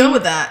they going to go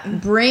with that?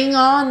 Bring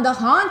on the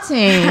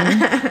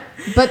haunting.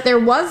 But there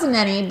wasn't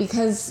any,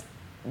 because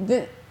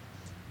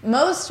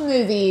most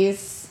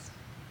movies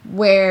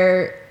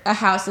where a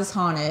house is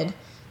haunted,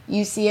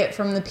 you see it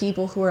from the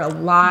people who are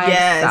alive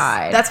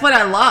side. That's what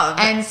I love.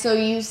 And so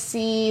you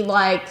see,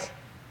 like,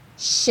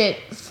 shit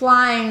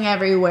flying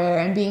everywhere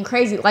and being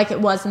crazy, like it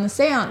was in the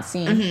seance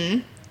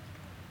scene.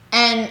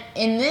 And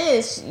in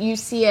this, you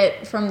see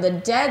it from the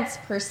dead's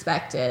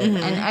perspective,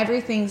 and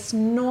everything's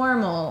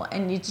normal,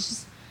 and you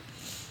just...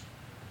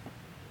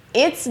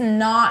 It's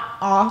not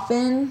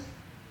often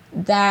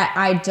that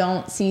I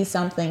don't see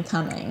something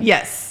coming.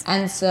 Yes.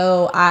 And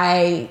so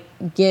I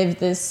give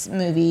this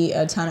movie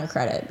a ton of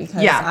credit,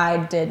 because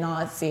I did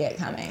not see it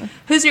coming.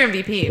 Who's your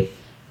MVP?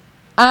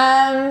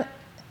 I'm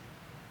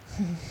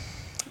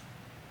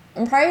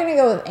probably going to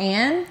go with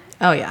Anne.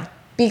 Oh, yeah.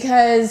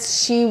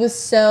 Because she was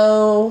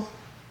so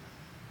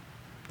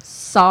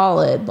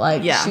solid.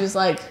 Like, she was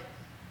like,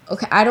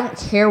 okay, I don't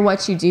care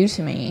what you do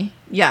to me.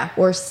 Yeah.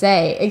 Or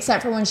say,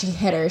 except for when she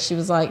hit her. She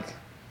was like,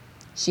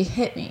 she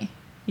hit me.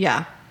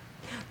 Yeah.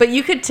 But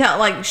you could tell,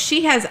 like,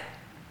 she has...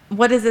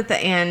 What is it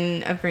that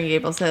Anne of Green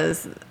Gables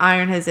says?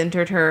 Iron has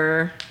entered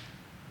her...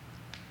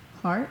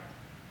 Heart?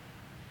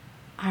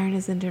 Iron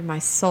has entered my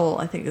soul,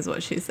 I think is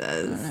what she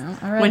says. I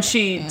don't know. When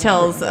she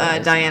tells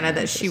Diana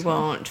that she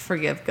won't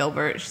forgive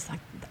Gilbert, she's like,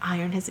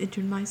 iron has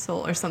entered my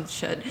soul, or some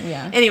shit.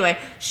 Yeah. Anyway,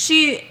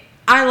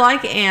 I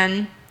like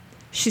Anne.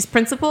 She's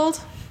principled.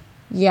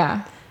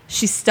 Yeah.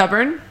 She's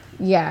stubborn.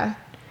 Yeah.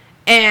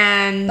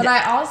 But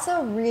I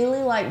also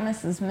really like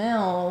Mrs.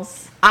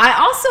 Mills.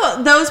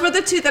 Those were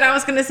the two that I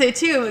was going to say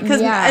too.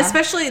 Because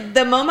especially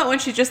the moment when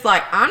she's just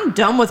like, I'm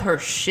done with her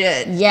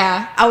shit.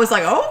 Yeah. I was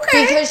like,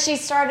 okay. Because she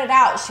started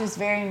out, she was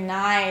very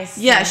nice.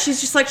 Yeah,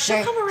 she's just like,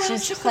 she'll come around.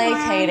 She's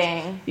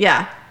placating.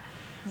 Yeah.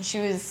 And she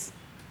was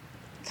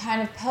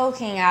kind of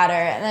poking at her.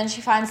 And then she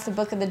finds the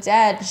Book of the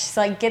Dead. And she's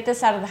like, get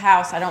this out of the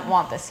house. I don't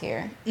want this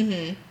here.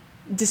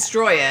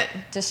 Destroy it.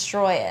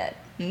 Destroy it.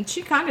 And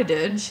she kind of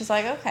did. And she's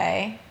like,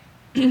 okay.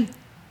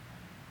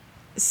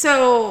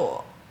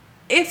 So,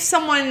 if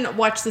someone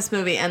watched this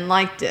movie and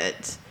liked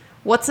it,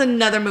 what's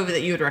another movie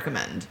that you would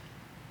recommend?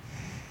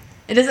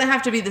 It doesn't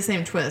have to be the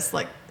same twist.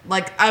 Like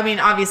I mean,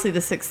 obviously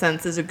The Sixth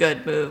Sense is a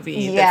good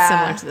movie that's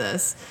similar to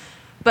this.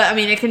 But, I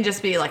mean, it can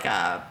just be like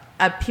a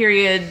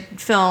period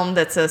film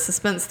that's a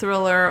suspense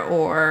thriller,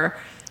 or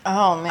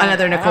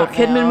another Nicole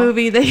Kidman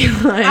movie that you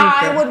like.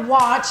 I would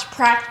watch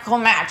Practical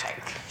Magic.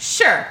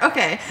 Sure,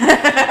 okay.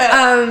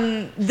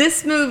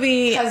 This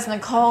movie... Because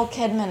Nicole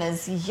Kidman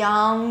is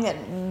young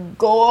and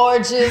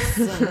gorgeous.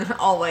 And,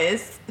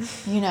 always.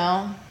 You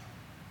know,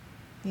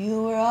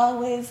 you were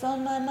always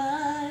on my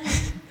mind.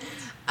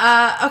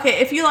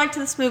 Okay, if you liked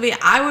this movie,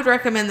 I would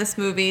recommend this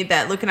movie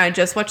that Luke and I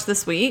just watched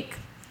this week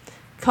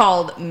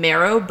called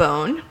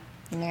Marrowbone.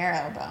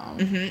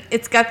 Marrowbone.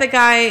 It's got the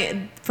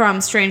guy from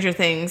Stranger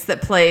Things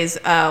that plays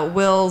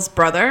Will's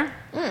brother,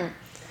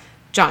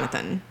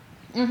 Jonathan.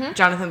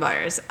 Jonathan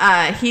Byers.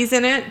 He's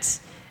in it.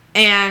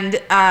 And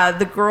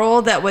the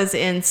girl that was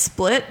in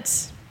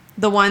Split,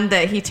 the one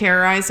that he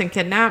terrorized and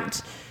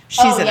kidnapped,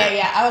 she's in it.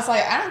 Yeah. I was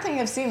like, I don't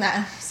think I've seen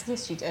that.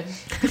 Yes, you did.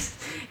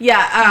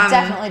 Yeah.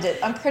 Definitely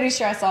did. I'm pretty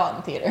sure I saw it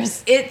in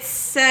theaters. It's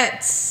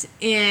set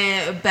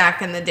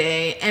back in the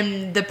day.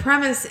 And the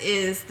premise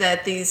is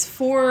that these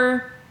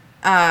four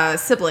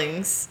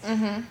siblings,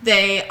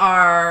 they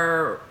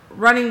are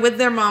running with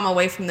their mom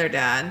away from their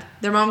dad.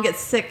 Their mom gets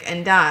sick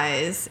and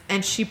dies,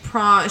 and she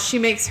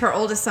makes her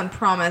oldest son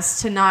promise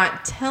to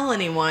not tell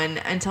anyone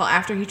until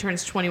after he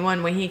turns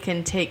 21, when he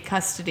can take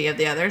custody of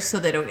the others so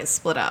they don't get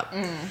split up.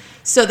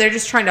 So they're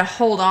just trying to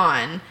hold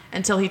on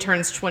until he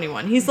turns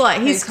 21. He's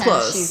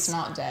close. She's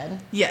not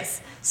dead.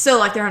 Yes. So,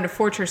 like, they're having to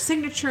forge her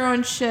signature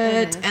on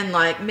shit and,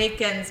 like, make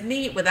ends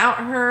meet without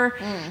her.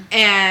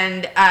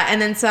 And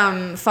then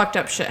some fucked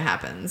up shit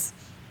happens.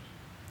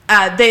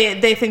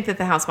 They think that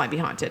the house might be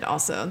haunted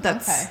also.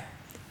 That's okay.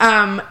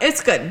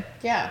 It's good.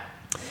 Yeah.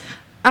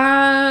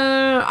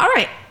 All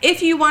right.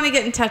 If you want to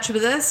get in touch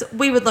with us,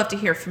 we would love to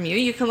hear from you.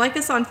 You can like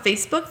us on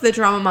Facebook, The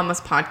Drama Mamas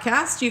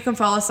Podcast. You can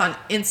follow us on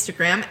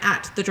Instagram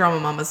at The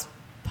Drama Mamas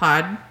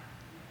Pod.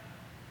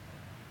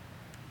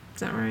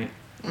 Is that right?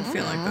 I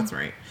feel like that's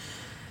right.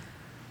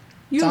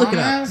 You look it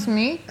up.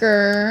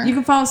 Meeker. You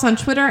can follow us on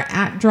Twitter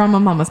at Drama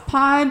Mamas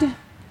Pod.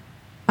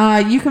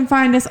 You can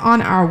find us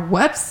on our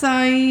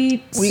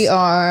website. We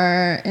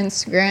are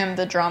Instagram,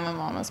 The Drama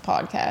Mamas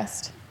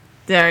Podcast.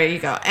 There you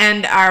go.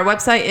 And our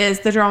website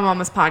is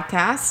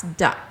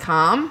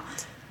thedramamamaspodcast.com.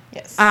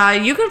 Yes.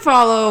 You can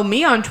follow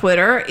me on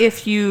Twitter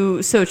if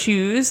you so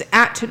choose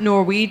at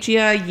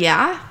Norwegia.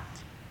 Yeah.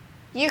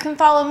 You can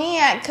follow me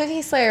at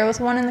Cookie Slayer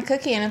with 1 in the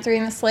cookie and a 3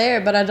 in the Slayer,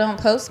 but I don't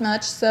post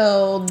much,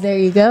 so there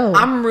you go.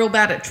 I'm real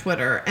bad at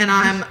Twitter, and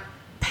I'm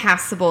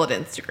passable at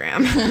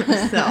Instagram.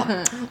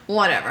 So,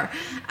 whatever.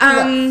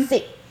 Let's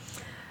see.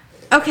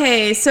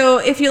 Okay, so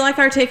if you like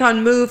our take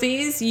on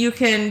movies, you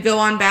can go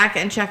on back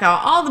and check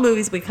out all the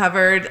movies we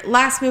covered.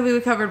 Last movie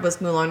we covered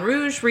was Moulin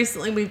Rouge.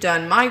 Recently, we've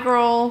done My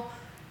Girl,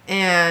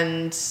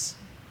 and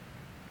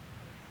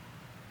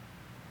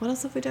what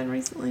else have we done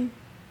recently?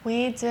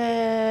 We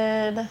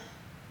did...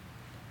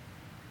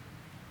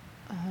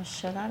 Oh,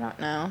 shit, I don't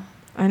know.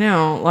 I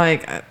know,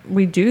 like,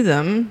 we do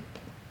them.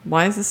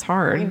 Why is this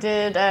hard? We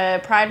did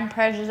Pride and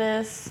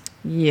Prejudice.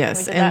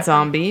 Yes, and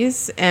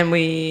Zombies. And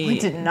we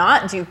did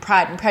not do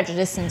Pride and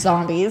Prejudice and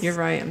Zombies. You're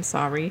right, I'm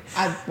sorry.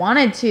 I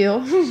wanted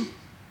to.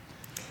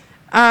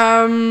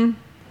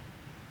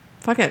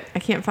 Fuck it. I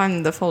can't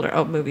find the folder.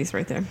 Oh, movies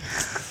right there.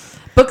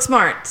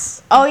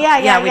 Booksmart. Oh, yeah,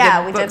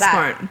 we did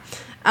that. Booksmart.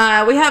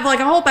 We have like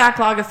a whole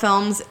backlog of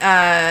films.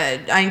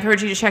 I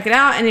encourage you to check it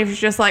out. And if you're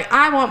just like,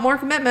 I want more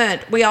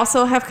commitment, we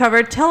also have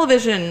covered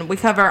television. We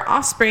cover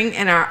Offspring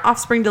and our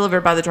Offspring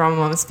delivered by the Drama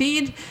Mamas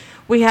feed.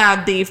 We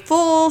have the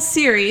full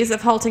series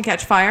of Halt and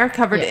Catch Fire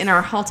covered in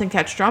our Halt and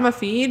Catch Drama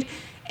feed.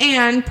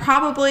 And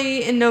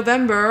probably in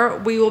November,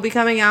 we will be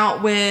coming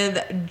out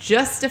with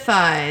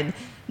Justified,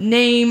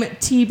 name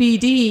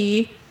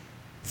TBD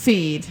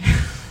feed.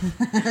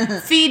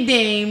 Feed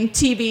name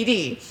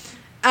TBD.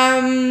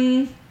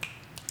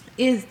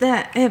 Is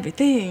that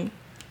everything?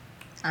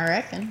 I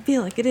reckon.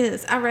 Feel like it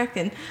is. I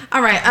reckon.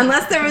 All right.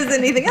 Unless there was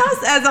anything else,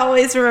 as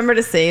always, remember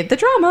to save the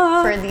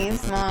drama. For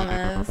these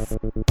mamas.